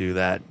probably do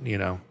that, you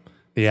know,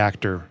 the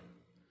actor.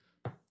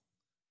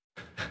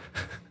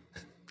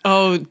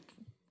 Oh,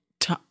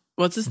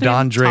 what's his name?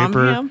 Don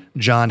Draper,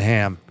 John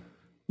Hamm.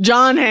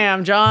 John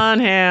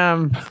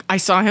Hamm. I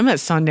saw him at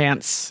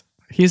Sundance.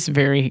 He's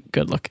very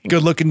good looking.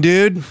 Good looking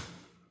dude.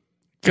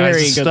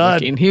 Very good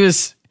looking. He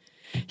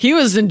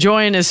was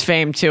enjoying his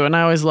fame too, and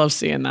I always love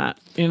seeing that,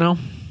 you know?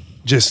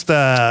 Just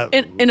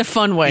in a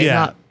fun way,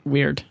 not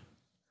weird.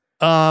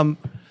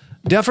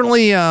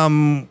 Definitely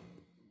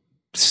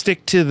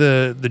stick to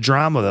the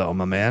drama though,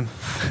 my man.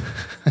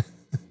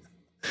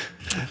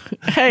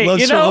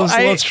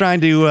 Hey, let's try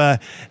and do.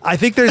 I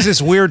think there's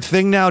this weird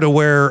thing now to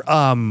where,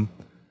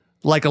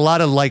 like a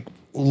lot of like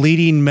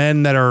leading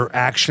men that are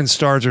action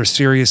stars or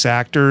serious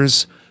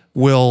actors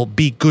will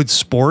be good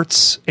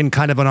sports in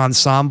kind of an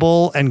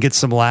ensemble and get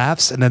some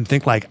laughs, and then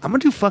think like, I'm gonna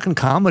do fucking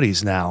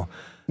comedies now.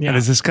 Yeah. And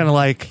it's just kind of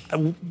like,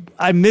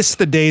 I miss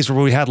the days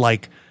where we had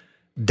like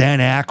Dan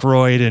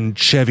Aykroyd and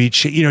Chevy,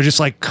 just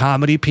like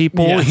comedy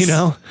people,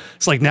 yes.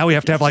 It's like now we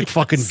have to have like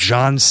fucking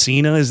John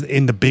Cena is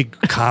in the big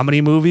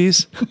comedy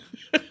movies.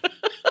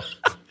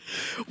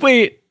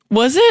 Wait,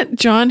 wasn't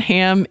John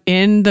Hamm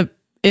in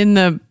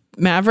the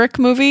Maverick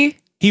movie?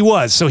 He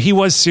was. So he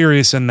was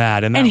serious in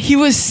that. And he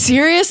was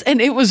serious, and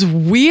it was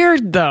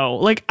weird though.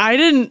 Like I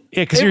didn't.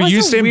 Yeah, because you're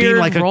used to him being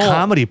like role. A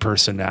comedy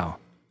person now.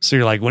 So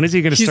you're like, when is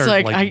he going to start?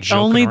 He's like, I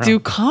only do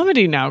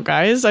comedy now,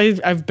 guys.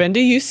 I've been to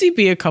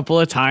UCB a couple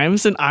of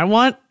times, and I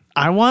want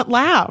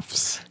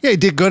laughs. Yeah, he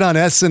did good on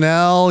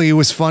SNL. He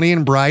was funny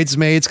in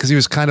Bridesmaids because he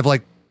was kind of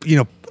like,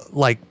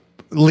 like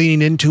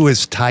leaning into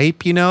his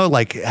type,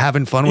 like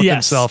having fun with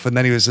himself. And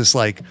then he was just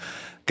like,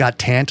 got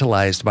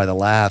tantalized by the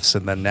laughs.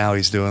 And then now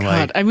he's doing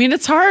like, I mean,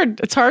 it's hard.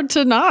 It's hard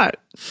to not.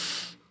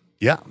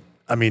 Yeah.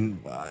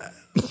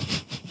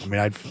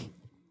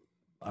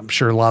 I'm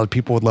sure a lot of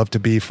people would love to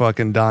be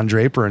fucking Don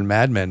Draper and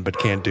Mad Men, but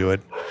can't do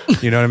it.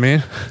 You know what I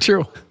mean?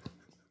 True.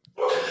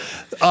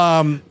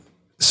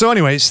 So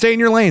anyway, stay in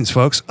your lanes,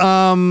 folks.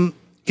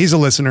 He's a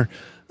listener.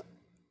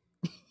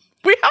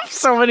 We have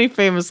so many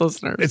famous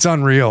listeners. It's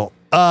unreal.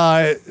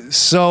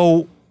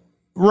 So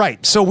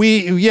there's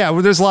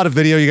a lot of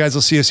video. You guys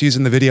will see us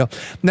using the video.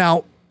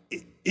 Now,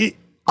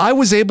 I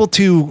was able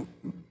to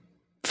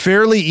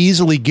fairly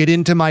easily get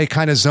into my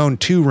kind of zone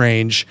 2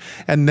 range.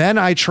 And then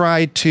I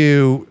tried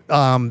to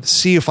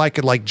see if I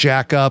could like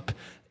jack up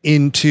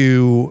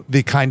into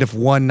the kind of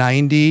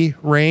 190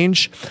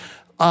 range.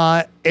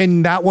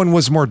 And that one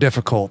was more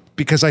difficult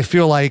because I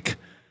feel like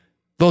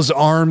those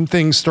arm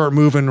things start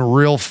moving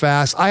real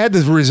fast. I had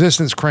the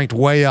resistance cranked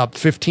way up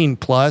 15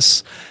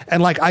 plus.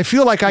 And like, I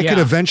feel like I could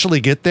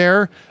eventually get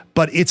there,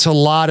 but it's a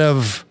lot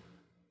of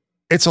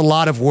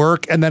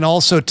work. And then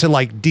also to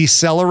like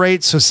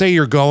decelerate. So say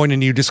you're going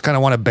and you just kind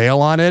of want to bail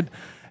on it.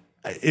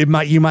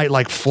 You might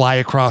like fly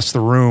across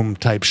the room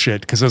type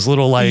shit. Cause those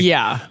little like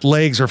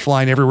legs are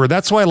flying everywhere.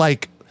 That's why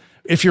like,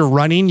 if you're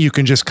running, you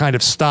can just kind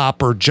of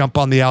stop or jump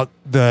on the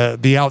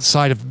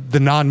outside of the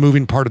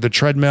non-moving part of the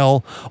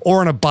treadmill, or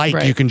on a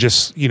bike, you can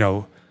just,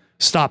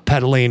 stop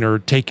pedaling or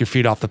take your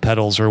feet off the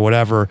pedals or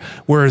whatever.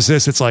 Whereas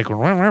this, it's like,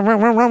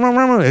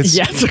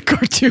 it's a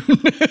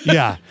cartoon.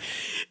 Yeah.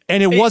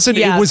 And it was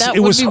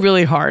be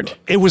really hard.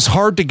 It was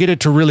hard to get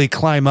it to really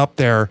climb up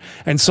there.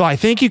 And so I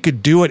think you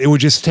could do it. It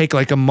would just take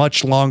like a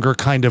much longer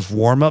kind of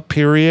warm up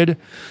period,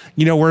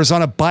 whereas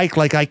on a bike,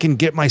 like I can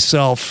get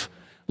myself,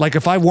 like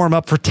if I warm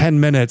up for 10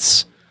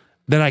 minutes,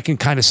 then I can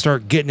kind of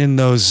start getting in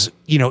those,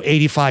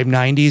 85,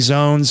 90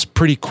 zones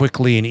pretty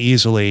quickly and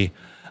easily.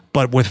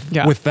 But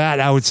with that,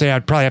 I would say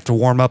I'd probably have to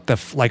warm up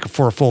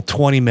for a full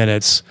 20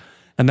 minutes,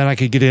 and then I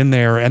could get in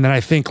there. And then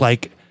I think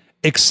like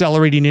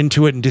accelerating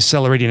into it and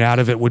decelerating out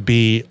of it would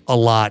be a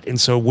lot.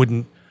 And so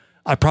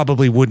I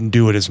probably wouldn't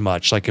do it as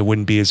much. Like it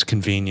wouldn't be as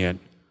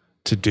convenient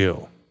to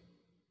do.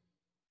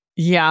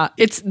 Yeah.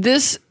 It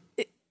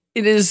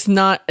is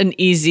not an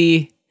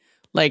easy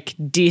like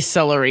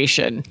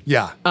deceleration.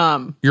 Yeah.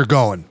 You're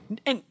going.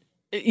 And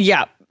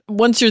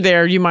once you're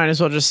there, you might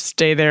as well just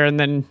stay there and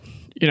then,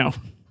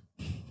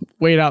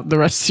 wait out the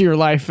rest of your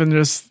life and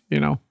just,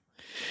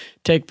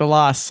 take the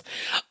loss.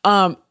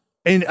 And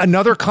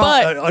another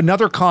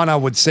con I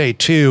would say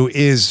too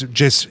is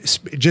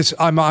just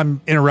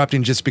I'm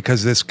interrupting just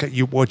because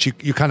what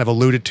you kind of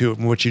alluded to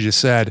and what you just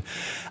said.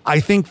 I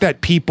think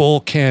that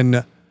people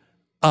can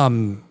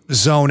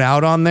zone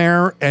out on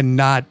there and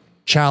not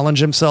challenge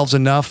themselves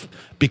enough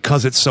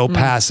because it's so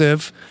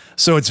passive.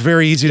 So it's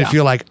very easy to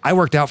feel like I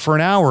worked out for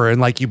an hour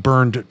and like you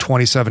burned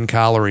 27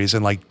 calories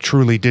and like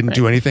truly didn't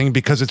do anything,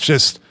 because it's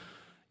just,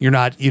 you're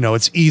not,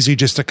 it's easy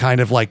just to kind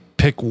of like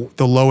pick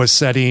the lowest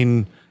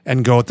setting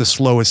and go at the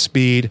slowest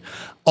speed.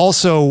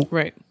 Also,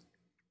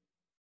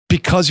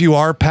 because you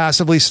are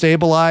passively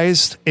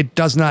stabilized, it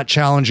does not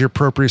challenge your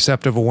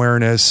proprioceptive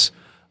awareness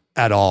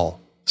at all.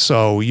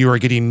 So you are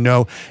getting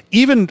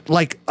even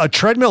like a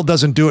treadmill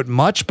doesn't do it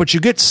much, but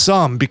you get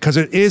some, because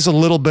it is a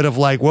little bit of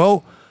like,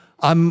 well,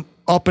 I'm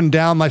up and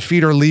down, my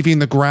feet are leaving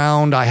the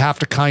ground. I have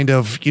to kind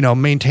of,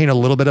 maintain a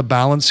little bit of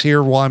balance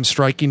here while I'm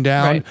striking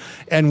down. Right.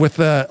 And with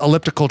the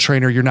elliptical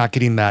trainer, you're not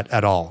getting that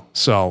at all.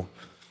 So,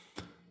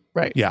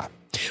 yeah.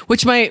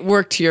 Which might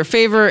work to your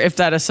favor if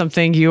that is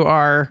something you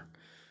are,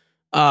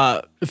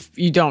 if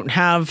you don't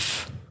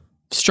have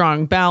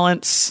strong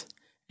balance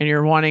and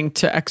you're wanting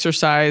to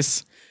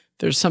exercise,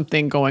 there's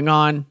something going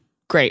on,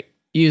 great.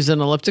 Use an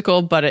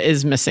elliptical, but it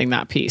is missing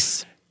that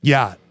piece.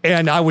 Yeah.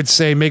 And I would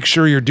say make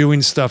sure you're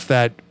doing stuff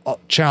that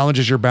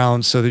challenges your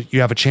balance so that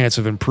you have a chance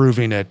of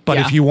improving it. But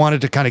if you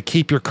wanted to kind of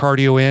keep your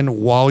cardio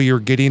in while you're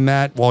getting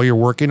that, while you're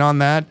working on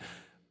that,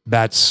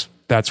 that's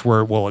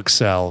where it will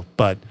excel.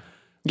 But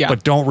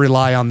don't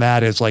rely on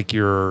that as like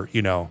your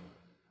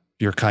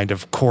your kind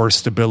of core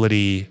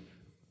stability,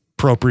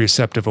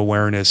 proprioceptive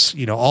awareness,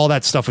 all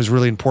that stuff is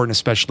really important,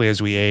 especially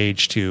as we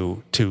age,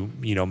 to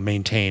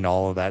maintain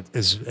all of that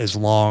as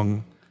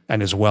long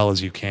and as well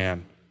as you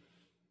can.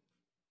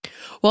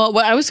 Well,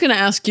 what I was going to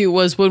ask you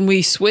was when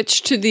we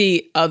switched to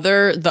the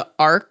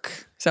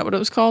ARC, is that what it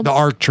was called? The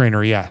ARC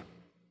trainer, yeah.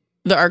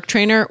 The ARC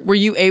trainer, were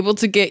you able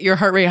to get your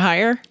heart rate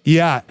higher?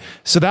 Yeah.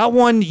 So that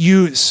one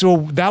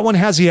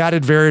has the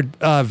added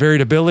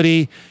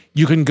variability.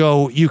 You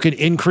can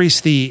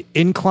increase the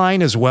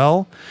incline as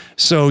well.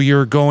 So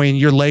your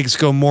legs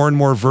go more and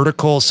more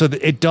vertical. So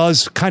that it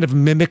does kind of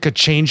mimic a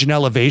change in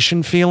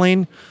elevation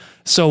feeling.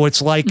 So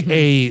it's like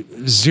a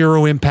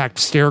zero impact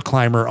stair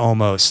climber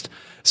almost.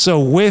 So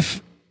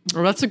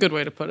well, that's a good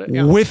way to put it.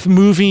 Yeah. With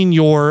moving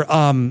your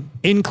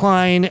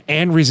incline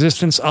and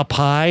resistance up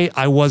high,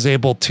 I was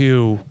able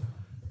to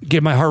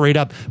get my heart rate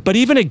up. But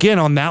even again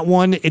on that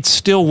one, it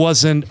still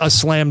wasn't a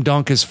slam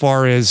dunk as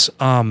far as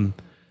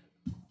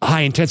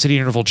high intensity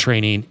interval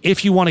training.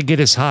 If you want to get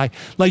as high,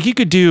 like you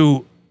could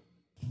do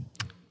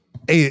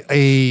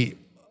a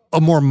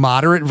more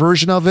moderate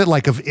version of it,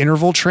 like of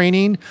interval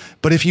training.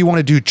 But if you want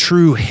to do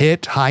true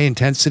HIIT, high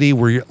intensity,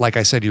 where you're, like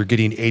I said, you're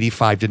getting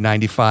 85 to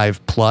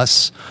 95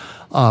 plus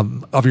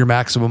of your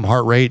maximum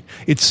heart rate,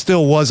 it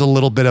still was a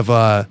little bit of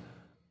a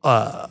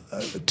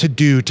to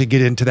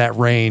get into that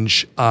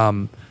range,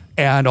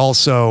 and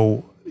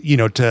also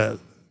to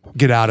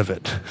get out of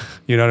it.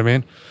 You know what I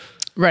mean?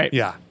 Right.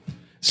 Yeah.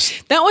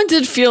 That one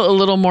did feel a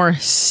little more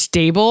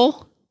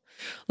stable.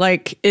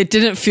 Like it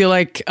didn't feel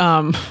like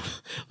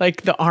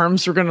the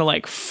arms were gonna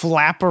like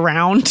flap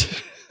around.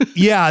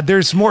 Yeah,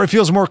 there's more. It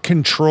feels more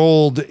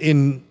controlled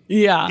in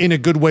a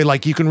good way.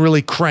 Like you can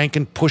really crank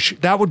and push.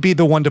 That would be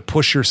the one to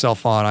push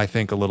yourself on, I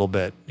think, a little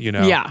bit.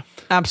 Yeah,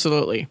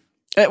 absolutely.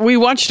 We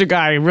watched a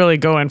guy really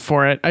go in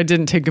for it. I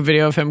didn't take a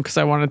video of him because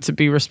I wanted to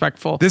be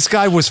respectful. This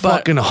guy was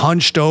fucking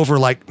hunched over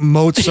like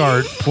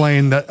Mozart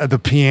playing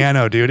the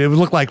piano, dude. It would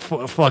look like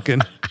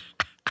fucking.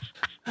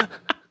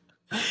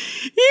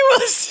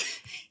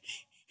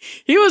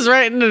 He was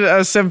writing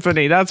a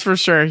symphony, that's for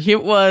sure.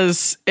 It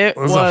was a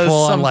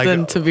full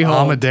something to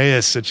behold.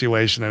 Amadeus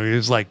situation. I mean, he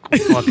was like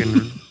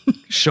fucking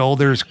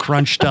shoulders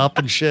crunched up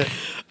and shit.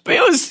 But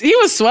he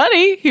was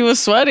sweaty. He was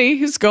sweaty.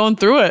 He was going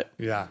through it.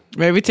 Yeah.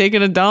 Maybe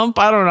taking a dump.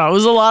 I don't know. It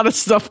was a lot of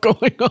stuff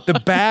going on.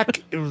 The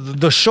back,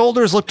 the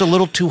shoulders looked a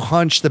little too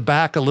hunched, the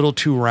back a little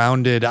too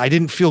rounded. I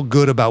didn't feel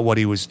good about what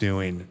he was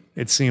doing.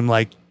 It seemed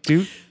like,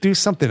 do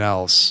something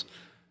else.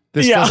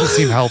 This doesn't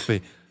seem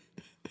healthy.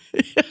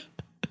 Yeah.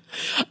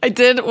 I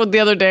did the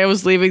other day. I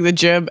was leaving the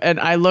gym and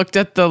I looked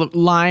at the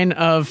line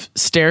of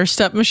stair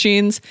step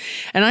machines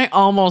and I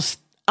almost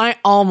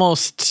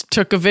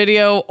took a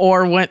video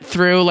or went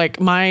through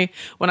when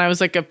I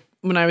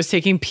was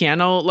taking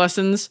piano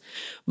lessons,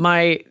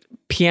 my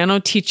piano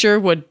teacher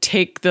would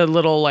take the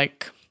little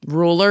like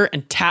ruler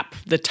and tap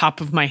the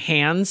top of my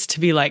hands to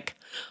be like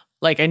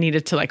I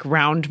needed to like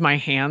round my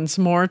hands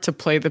more to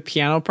play the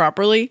piano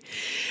properly.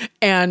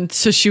 And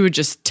so she would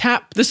just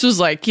tap. This was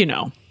like,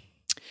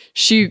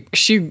 she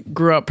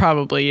grew up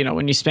probably,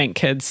 when you spank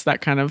kids,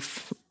 that kind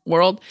of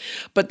world.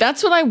 But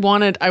that's what I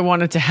wanted. I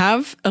wanted to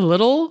have a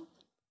little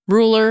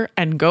ruler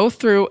and go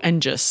through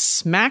and just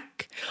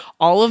smack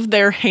all of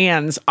their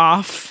hands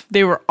off.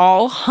 They were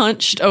all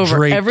hunched over,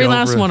 draped every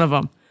last one of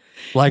them.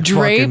 Like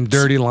draped, fucking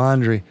dirty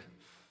laundry.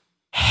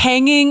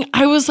 Hanging.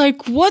 I was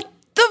like, what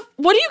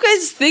do you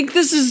guys think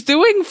this is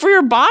doing for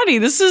your body?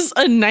 This is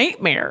a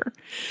nightmare.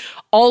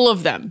 All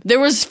of them. There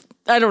was,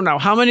 I don't know,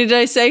 how many did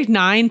I say?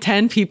 9,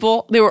 10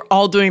 people. They were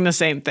all doing the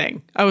same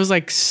thing. I was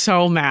like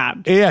so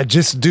mad. Yeah,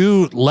 just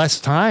do less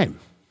time.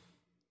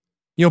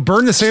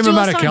 Burn the same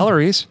amount of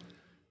calories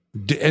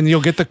and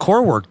you'll get the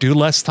core work. Do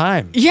less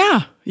time.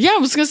 Yeah. Yeah, I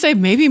was going to say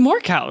maybe more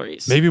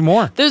calories. Maybe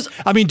more.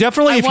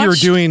 Definitely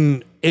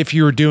if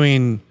you were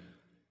doing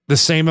the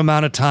same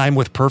amount of time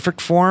with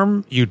perfect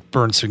form, you'd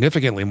burn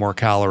significantly more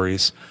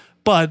calories.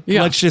 But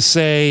let's just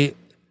say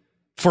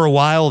for a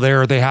while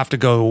there, they have to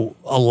go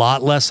a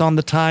lot less on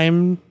the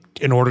time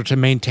in order to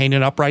maintain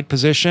an upright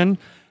position.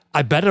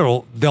 I bet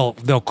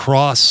they'll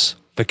cross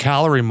the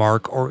calorie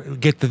mark or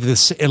get to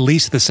this at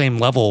least the same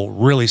level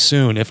really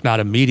soon, if not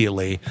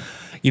immediately.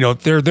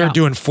 They're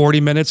doing 40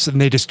 minutes and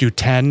they just do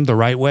 10 the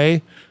right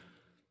way.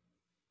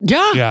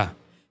 Yeah. Yeah.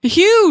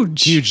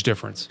 Huge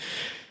difference.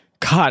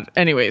 God.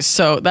 Anyways,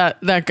 so that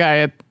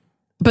guy,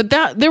 but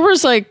there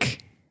was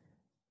like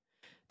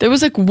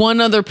one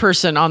other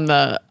person on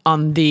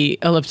the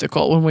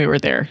elliptical when we were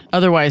there.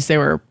 Otherwise, they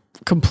were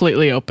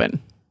completely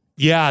open.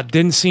 Yeah, it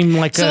didn't seem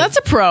like that's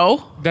a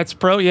pro. That's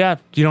pro. Yeah,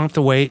 you don't have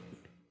to wait.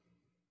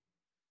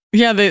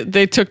 Yeah,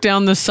 they took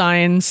down the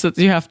signs that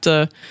you have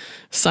to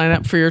sign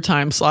up for your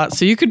time slot,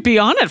 so you could be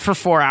on it for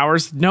 4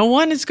 hours. No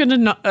one is going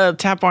to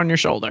tap on your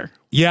shoulder.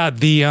 Yeah,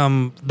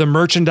 the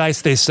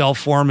merchandise they sell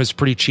for them is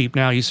pretty cheap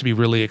now. It used to be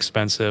really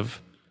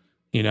expensive,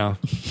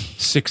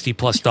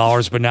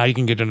 $60+, but now you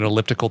can get an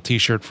elliptical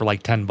T-shirt for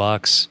like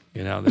 $10.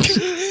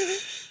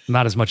 There's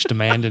not as much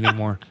demand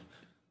anymore.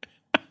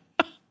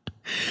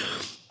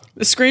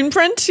 screen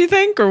print, you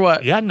think, or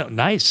what? Yeah, no,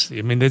 nice.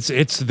 I mean, it's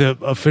the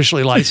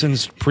officially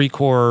licensed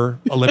Precor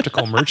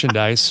elliptical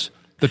merchandise.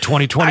 The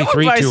 2023 I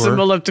would buy tour. some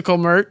elliptical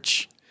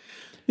merch.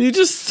 You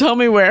just tell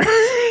me where.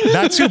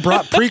 That's who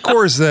brought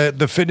Precor is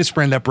the fitness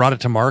brand that brought it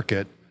to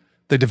market.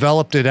 They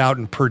developed it out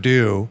in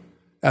Purdue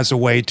as a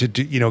way to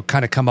do,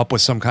 kind of come up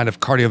with some kind of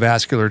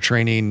cardiovascular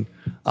training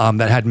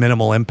that had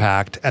minimal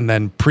impact. And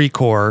then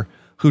Precor,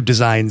 who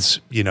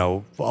designs,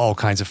 all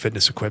kinds of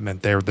fitness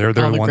equipment. They're the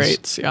the ones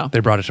greats, yeah. They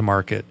brought it to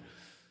market.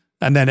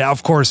 And then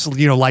of course,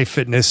 Life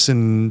Fitness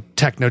and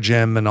Techno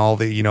Gym and all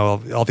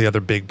the other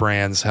big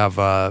brands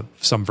have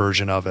some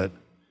version of it.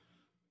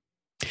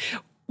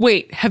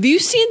 Wait, have you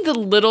seen the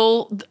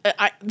little,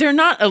 they're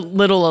not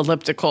little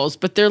ellipticals,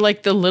 but they're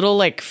like the little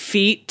like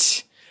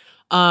feet.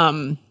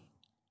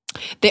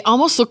 They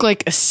almost look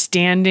like a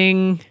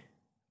standing,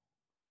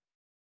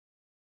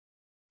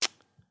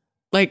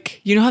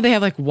 like, how they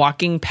have like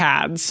walking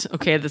pads.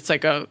 Okay. That's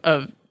like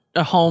a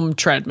home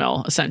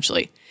treadmill,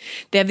 essentially.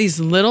 They have these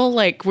little,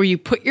 like, where you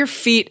put your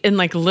feet in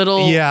like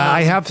little. Yeah,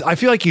 I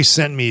feel like you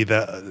sent me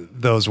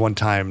those one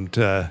time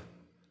to.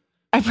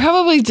 I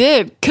probably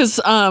did, because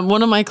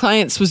one of my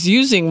clients was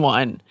using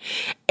one,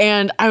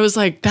 and I was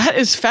like, that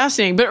is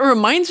fascinating. But it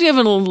reminds me of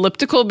an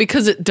elliptical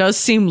because it does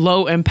seem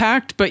low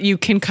impact, but you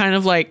can kind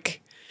of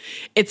like,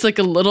 it's like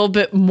a little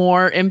bit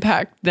more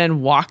impact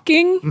than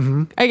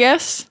walking, I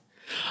guess.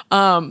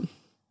 Or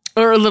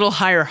a little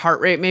higher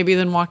heart rate maybe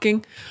than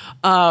walking.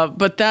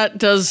 But that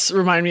does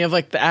remind me of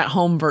like the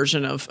at-home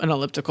version of an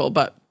elliptical,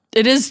 but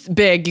it is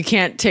big. You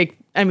can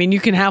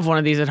have one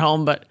of these at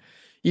home, but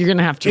you're going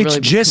to have to really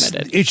be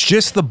committed. It's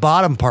just the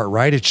bottom part,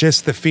 right? It's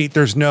just the feet.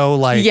 There's no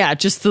like... Yeah,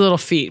 just the little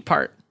feet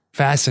part.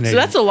 Fascinating.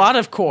 So that's a lot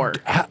of core.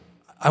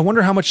 I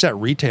wonder how much that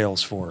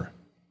retails for.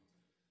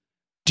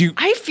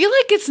 I feel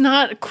like it's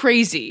not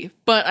crazy,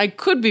 but I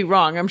could be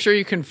wrong. I'm sure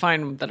you can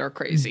find them that are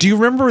crazy. Do you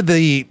remember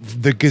the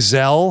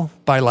Gazelle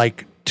by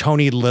like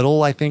Tony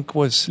Little, I think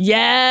was...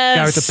 Yes.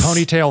 Guy with the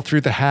ponytail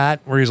through the hat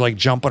where he's like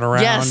jumping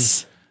around.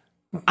 Yes.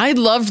 I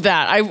loved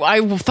that.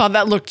 I thought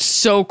that looked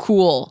so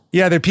cool.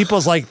 Yeah, they're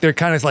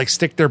kind of like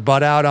stick their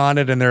butt out on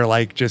it and they're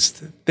like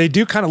they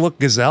do kind of look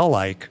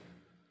gazelle-like.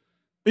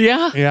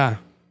 Yeah. Yeah.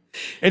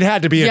 It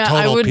had to be a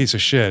total piece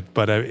of shit,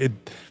 but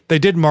they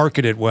did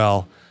market it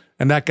well.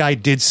 And that guy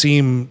did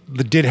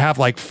have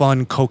like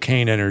fun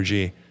cocaine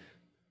energy.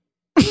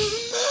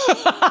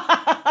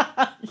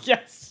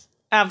 Yes,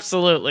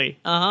 absolutely.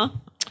 Uh-huh.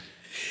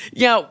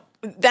 Yeah.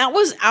 That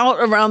was out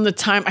around the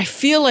time, I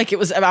feel like it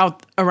was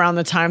about around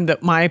the time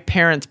that my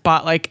parents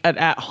bought like an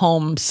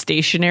at-home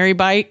stationary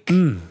bike.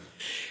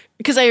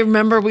 Because I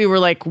remember we were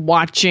like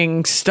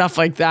watching stuff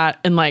like that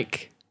and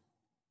like,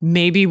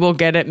 maybe we'll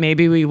get it,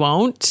 maybe we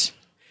won't.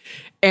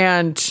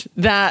 And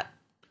that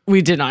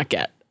we did not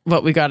get.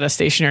 But we got a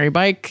stationary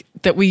bike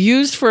that we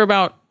used for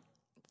about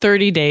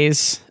 30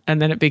 days and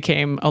then it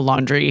became a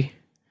laundry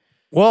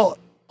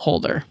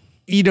holder.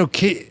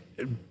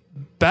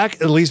 Back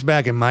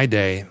in my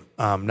day,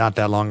 not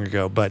that long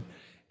ago, but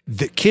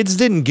the kids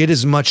didn't get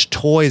as much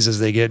toys as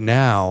they get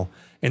now.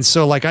 And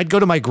so like I'd go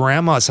to my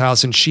grandma's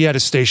house and she had a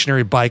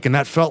stationary bike and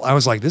I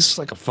was like, this is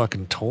like a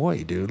fucking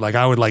toy, dude. Like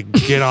I would like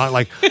get on,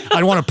 like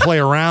I'd want to play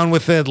around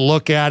with it,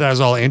 look at it. I was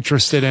all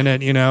interested in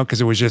it,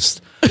 cause it was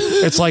just,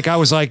 it's like, I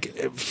was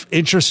like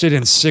interested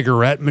in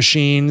cigarette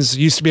machines.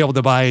 Used to be able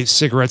to buy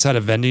cigarettes out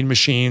of vending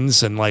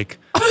machines and like,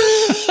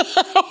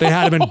 they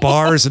had them in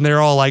bars and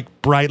they're all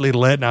like brightly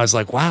lit. And I was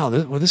like, wow,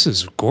 this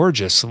is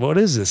gorgeous. What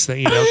is this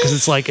thing? Cause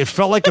it's like, it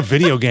felt like a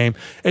video game.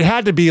 It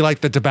had to be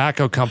like the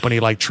tobacco company,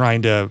 like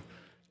trying to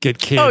get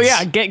kids. Oh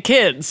yeah. Get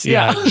kids.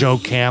 Yeah. Joe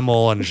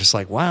Camel. And it's just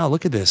like, wow,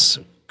 look at this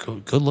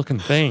good looking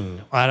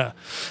thing.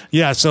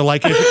 So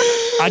like,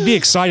 I'd be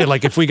excited.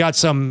 Like if we got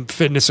some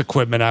fitness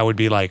equipment, I would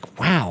be like,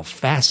 wow,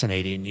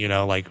 fascinating.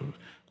 Like,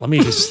 let me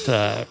just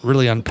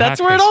really unpack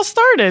That's where it all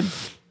started.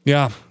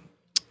 Yeah.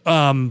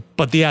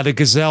 But yeah, the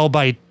Gazelle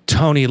by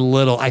Tony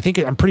Little.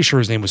 I'm pretty sure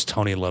his name was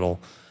Tony Little.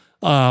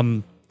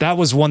 That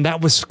was one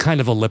that was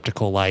kind of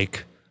elliptical,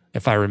 like,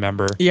 if I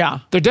remember. Yeah.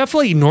 They're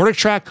definitely Nordic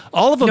Track.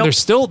 All of them,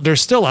 Nope. they're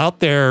still out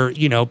there.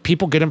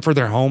 People get them for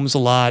their homes a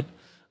lot.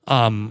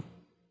 I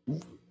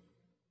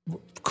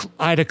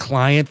had a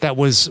client that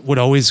would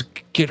always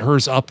get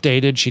hers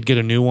updated. She'd get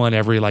a new one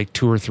every like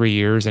 2 or 3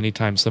 years.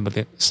 Anytime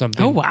something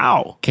Oh,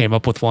 wow. came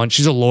up with one.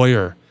 She's a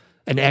lawyer,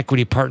 an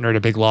equity partner at a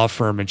big law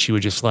firm, and she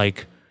would just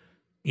like,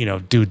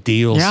 do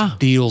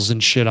deals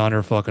and shit on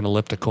her fucking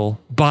elliptical.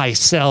 Buy,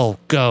 sell,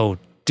 go,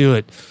 do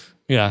it.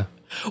 Yeah.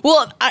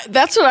 Well,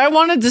 that's what I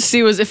wanted to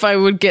see was if I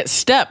would get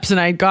steps, and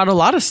I got a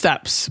lot of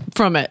steps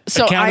from it.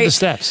 So I counted the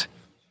steps.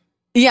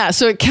 Yeah,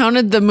 so it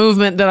counted the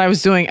movement that I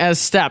was doing as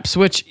steps,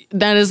 which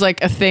that is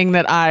like a thing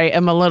that I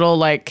am a little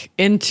like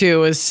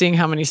into, is seeing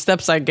how many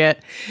steps I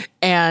get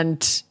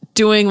and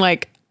doing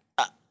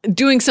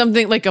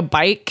something like a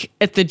bike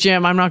at the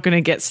gym. I'm not going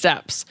to get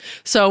steps.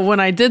 So when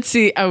I did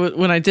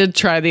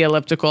try the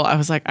elliptical, I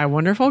was like, I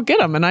wonder if I'll get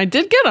them. And I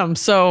did get them.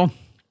 So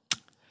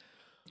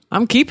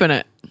I'm keeping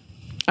it.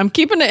 I'm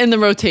keeping it in the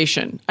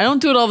rotation. I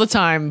don't do it all the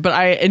time, but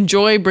I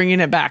enjoy bringing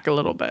it back a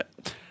little bit.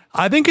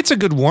 I think it's a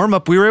good warm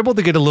up. We were able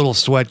to get a little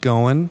sweat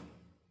going.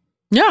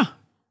 Yeah,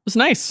 it was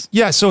nice.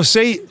 Yeah. So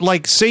say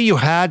you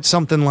had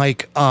something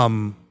like a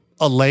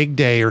leg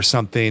day or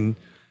something,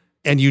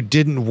 and you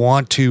didn't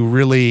want to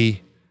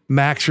really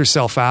max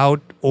yourself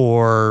out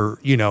or,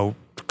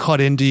 cut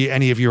into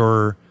any of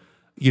your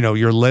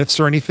lifts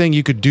or anything.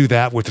 You could do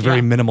that with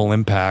very minimal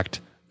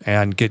impact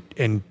and get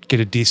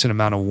a decent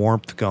amount of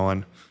warmth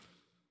going.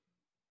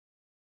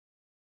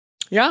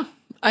 Yeah,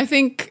 I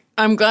think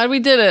I'm glad we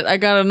did it. I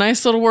got a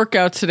nice little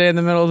workout today in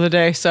the middle of the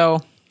day.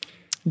 So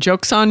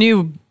joke's on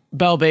you,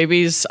 Bell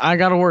Babies. I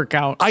got a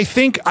workout. I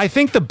think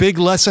the big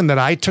lesson that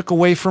I took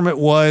away from it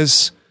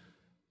was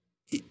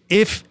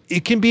if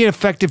it can be an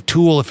effective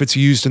tool if it's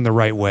used in the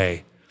right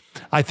way.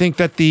 I think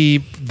that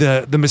the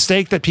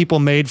mistake that people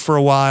made for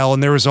a while,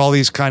 and there was all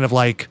these kind of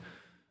like,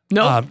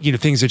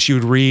 things that you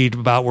would read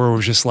about where it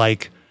was just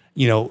like,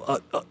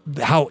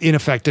 how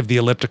ineffective the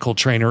elliptical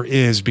trainer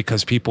is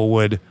because people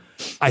would,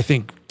 I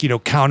think,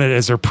 count it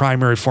as their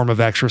primary form of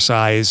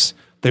exercise.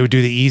 They would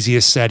do the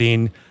easiest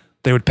setting.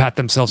 They would pat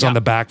themselves on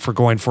the back for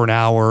going for an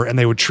hour, and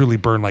they would truly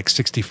burn like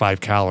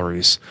 65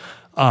 calories.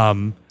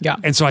 And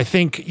so I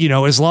think,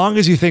 as long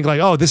as you think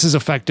like, oh, this is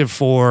effective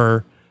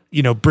for,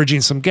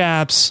 bridging some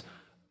gaps,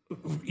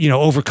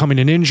 overcoming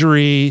an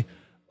injury,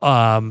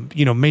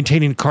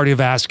 maintaining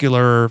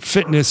cardiovascular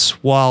fitness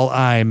while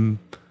I'm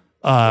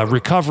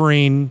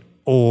recovering,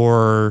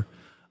 or,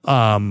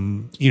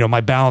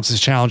 my balance is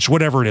challenged,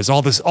 whatever it is,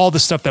 all the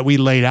stuff that we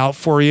laid out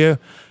for you,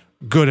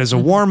 good as a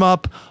warm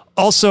up.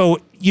 Also,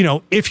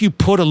 if you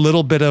put a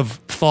little bit of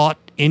thought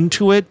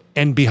into it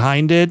and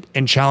behind it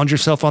and challenge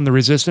yourself on the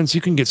resistance,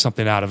 you can get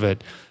something out of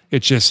it.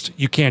 It's just,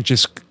 you can't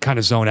just kind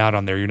of zone out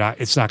on there.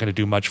 It's not going to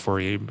do much for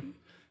you.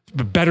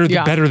 Better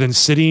than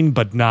sitting,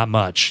 but not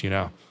much,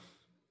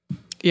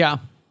 Yeah.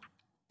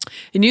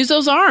 And use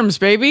those arms,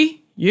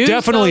 baby.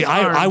 Definitely.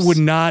 I would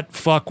not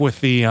fuck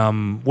with the,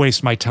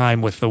 waste my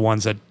time with the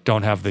ones that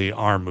don't have the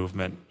arm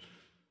movement.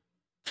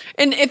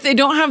 And if they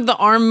don't have the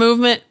arm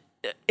movement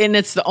and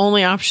it's the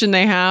only option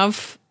they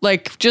have,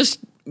 like just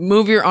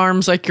move your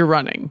arms like you're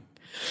running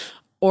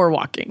or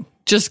walking.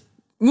 Just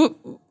move.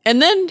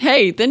 And then,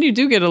 then you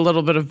do get a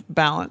little bit of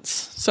balance.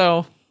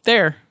 So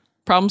there,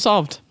 problem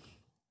solved.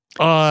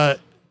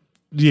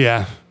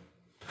 Yeah.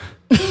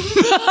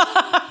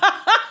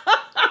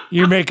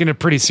 You're making a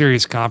pretty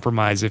serious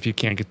compromise if you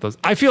can't get those.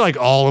 I feel like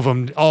all of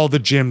them, all the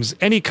gyms,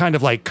 any kind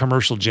of like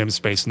commercial gym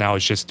space now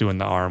is just doing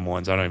the arm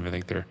ones. I don't even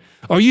think they're.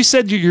 Oh, you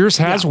said yours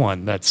has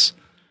one. That's.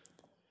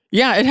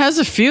 Yeah, it has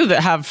a few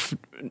that have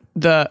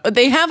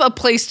they have a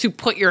place to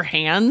put your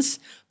hands,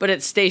 but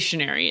it's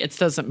stationary. It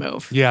doesn't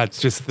move. Yeah, it's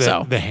just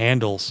the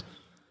handles.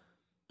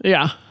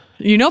 Yeah.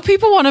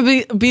 People want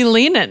to be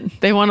leaning.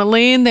 They want to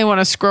lean, they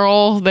want to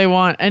scroll, they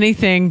want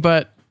anything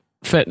but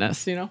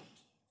fitness,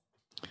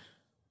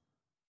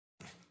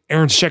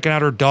 Erin's checking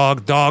out her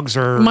dog. Dogs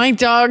are my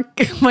dog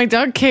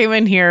came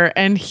in here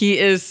and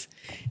he's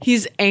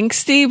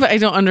angsty, but I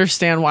don't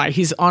understand why.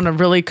 He's on a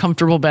really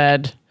comfortable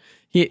bed.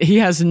 He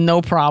has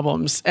no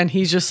problems, and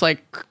he's just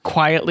like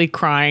quietly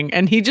crying,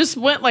 and he just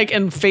went like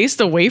and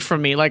faced away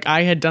from me like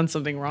I had done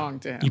something wrong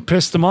to him. You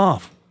pissed him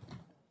off.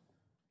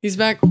 He's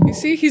back. You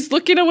see, he's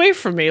looking away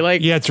from me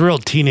like. Yeah, it's real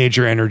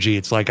teenager energy.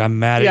 It's like I'm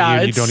mad at you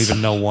and you don't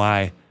even know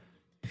why.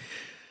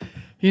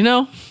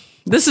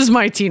 This is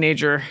my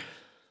teenager.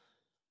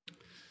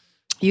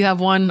 You have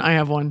one, I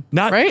have one.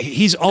 Not right?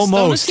 He's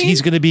almost.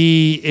 He's going to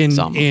be in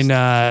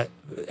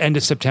end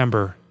of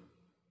September.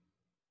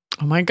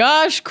 Oh my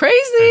gosh, crazy.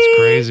 That's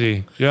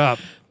crazy. Yeah.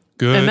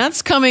 Good. And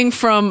that's coming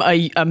from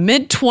a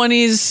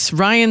mid-20s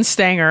Ryan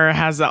Stanger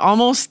has an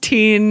almost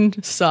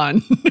teen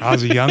son. I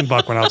was a young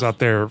buck when I was out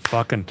there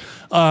fucking.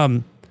 Yeah,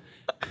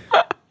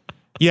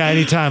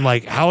 anytime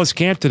like, how was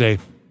camp today?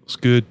 It's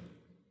good.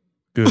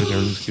 Good,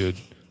 everything's good.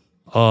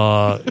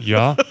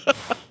 Yeah.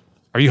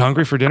 Are you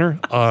hungry for dinner?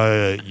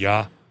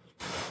 Yeah.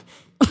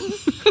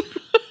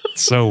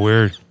 It's so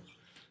weird.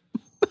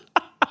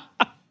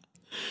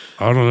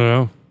 I don't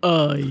know.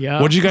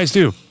 Yeah. What'd you guys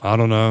do? I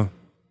don't know.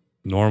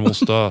 Normal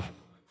stuff.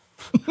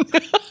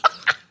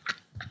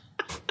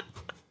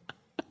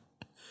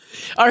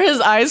 Are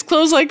his eyes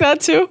closed like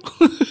that too?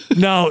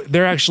 No,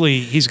 they're actually,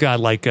 he's got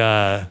like,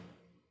 they're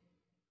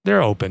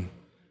open.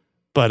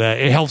 But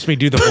it helps me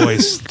do the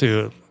voice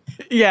too.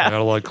 Yeah. I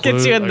gotta like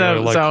Gets you in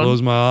the zone.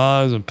 Close my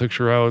eyes and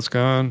picture how it's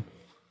gone.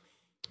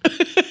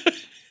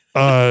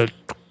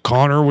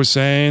 Connor was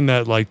saying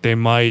that like they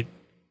might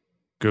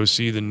go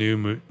see the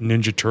new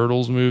Ninja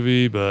Turtles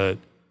movie, but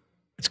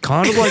it's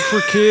kind of like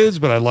for kids,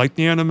 but I like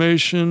the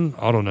animation.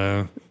 I don't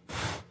know.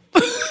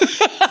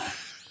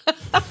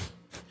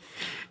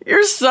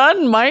 Your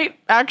son might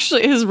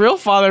actually, his real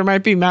father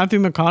might be Matthew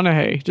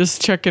McConaughey.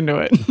 Just check into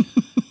it.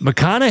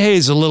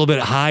 McConaughey's a little bit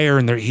higher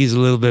and he's a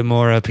little bit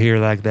more up here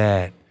like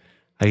that.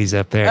 He's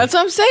up there. That's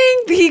what I'm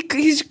saying. He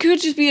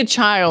could just be a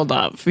child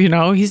of,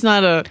 he's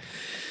not a...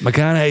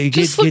 McConaughey,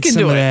 get some of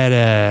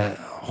that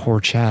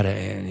horchata,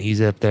 and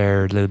he's up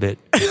there a little bit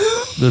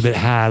little bit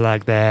high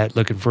like that,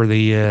 looking for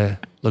the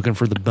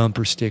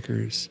bumper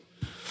stickers.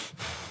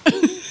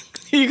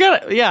 You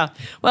got it. Yeah.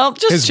 Well,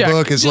 just his check.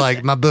 book is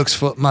like my book's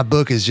full, my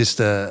book is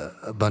just a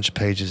bunch of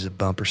pages of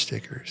bumper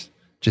stickers.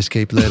 Just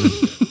keep living.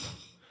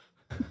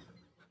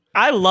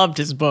 I loved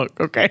his book.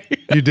 Okay.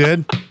 You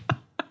did?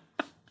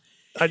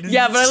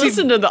 Yeah, but I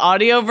listened to the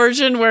audio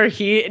version where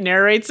he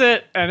narrates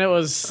it, and it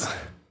was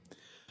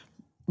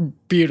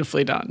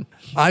beautifully done.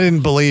 I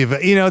didn't believe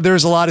it. You know,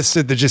 there's a lot of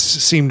shit that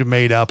just seemed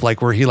made up,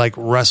 like where he like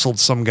wrestled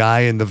some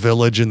guy in the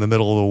village in the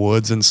middle of the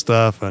woods and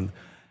stuff, and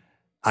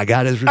I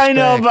got his respect. I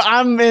know, but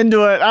I'm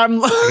into it. I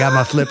got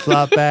my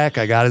flip-flop back.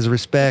 I got his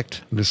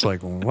respect. I'm just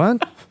like,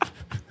 what?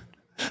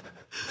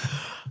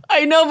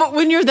 I know, but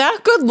when you're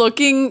that good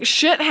looking,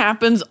 shit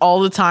happens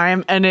all the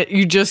time, and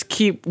you just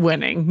keep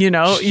winning. You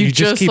know, you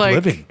just keep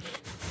living.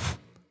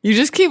 You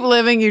just keep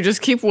living. You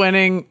just keep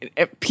winning.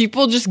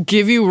 People just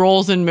give you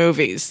roles in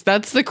movies.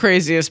 That's the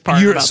craziest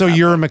part. You're a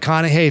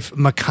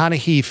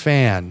McConaughey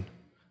fan.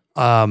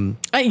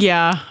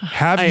 Yeah.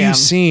 Have you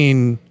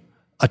seen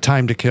A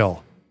Time to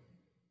Kill?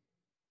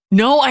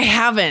 No, I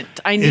haven't.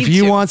 I need to. If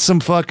you want some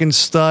fucking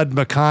stud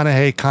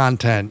McConaughey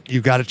content, you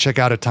got to check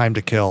out A Time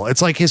to Kill.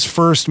 It's like his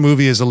first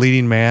movie as a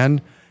leading man,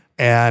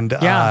 and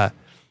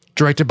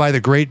directed by the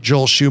great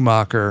Joel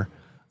Schumacher,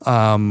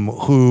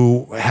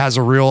 who has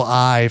a real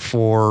eye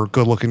for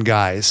good-looking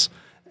guys,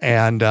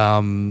 and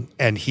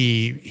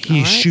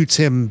he shoots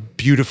him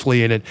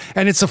beautifully in it,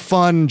 and it's a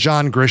fun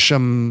John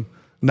Grisham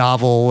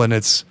novel, and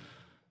it's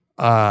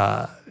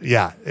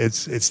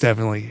it's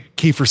definitely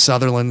Kiefer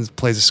Sutherland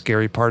plays a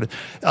scary part.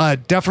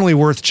 Definitely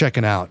worth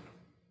checking out,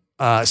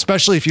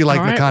 especially if you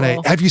like McConaughey.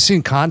 Well, have you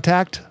seen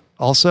Contact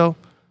also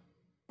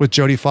with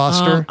Jodie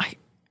Foster?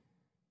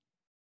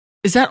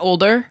 Is that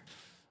older?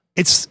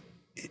 It's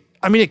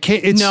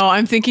no,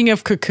 I'm thinking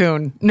of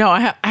Cocoon. No,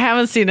 I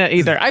haven't seen it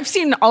either. I've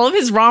seen all of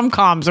his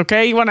rom-coms.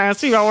 Okay, you want to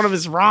ask me about one of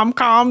his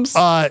rom-coms?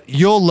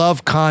 You'll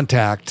love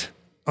Contact.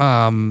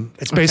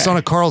 It's based on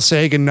a Carl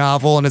Sagan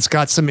novel, and it's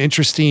got some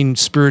interesting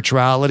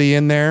spirituality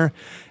in there,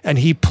 and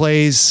he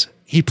plays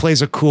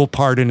a cool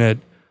part in it.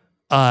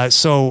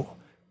 So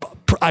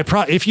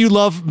if you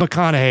love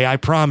McConaughey, I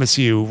promise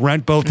you,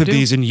 rent both of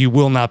these and you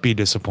will not be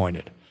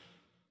disappointed.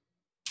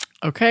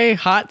 Okay,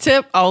 hot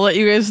tip. I'll let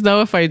you guys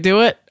know if I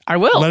do it. I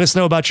will. Let us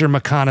know about your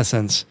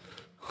reconnaissance.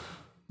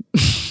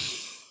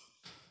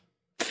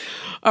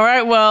 All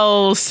right,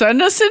 well,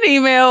 send us an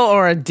email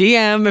or a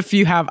DM if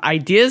you have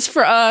ideas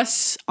for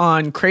us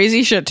on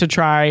crazy shit to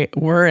try.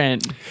 We're in.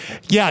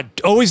 Yeah,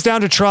 always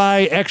down to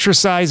try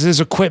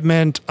exercises,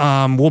 equipment.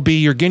 We'll be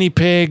your guinea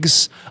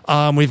pigs.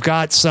 We've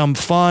got some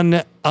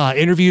fun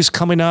interviews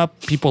coming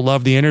up. People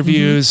love the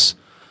interviews.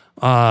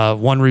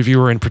 One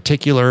reviewer in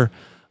particular.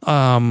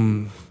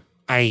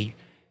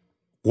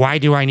 Why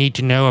do I need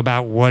to know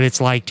about what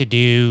it's like to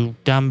do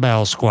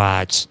dumbbell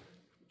squats?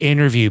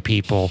 Interview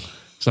people.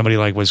 Somebody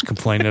was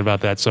complaining about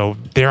that. So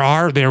there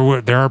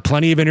are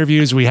plenty of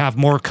interviews. We have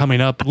more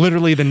coming up.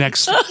 Literally the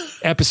next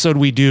episode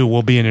we do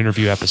will be an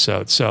interview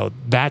episode. So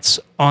that's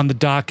on the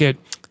docket.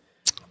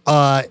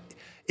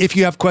 If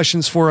you have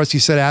questions for us, you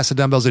said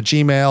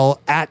askthedumbbells@gmail.com,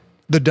 at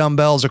the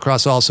dumbbells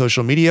across all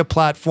social media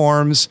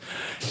platforms.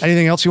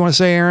 Anything else you want to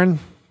say, Aaron?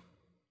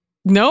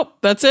 Nope,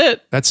 that's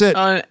it. That's it.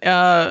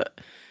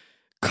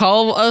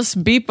 Call us,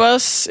 beep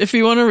us if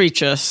you want to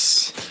reach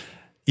us.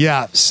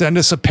 Yeah, send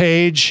us a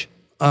page.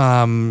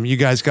 You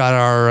guys got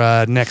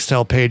our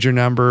Nextel pager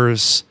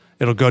numbers.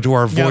 It'll go to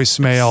our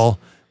voicemail.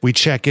 We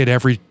check it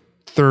every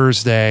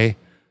Thursday.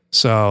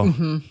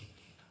 So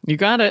you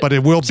got it. But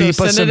it will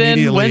beep us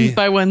immediately. Send it in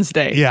by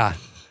Wednesday. Yeah.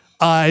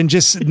 And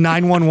just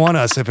 911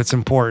 us if it's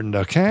important,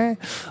 okay?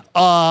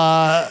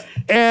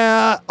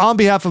 And on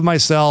behalf of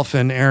myself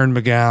and Aaron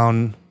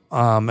McGowan,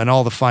 and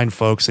all the fine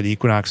folks at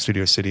Equinox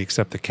Studio City,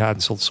 except the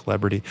canceled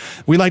celebrity,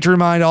 we'd like to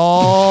remind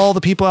all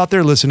the people out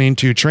there listening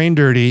to train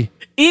dirty,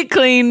 eat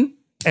clean,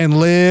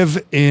 and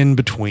live in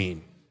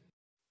between.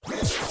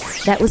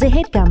 That was a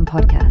HeadGum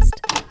podcast.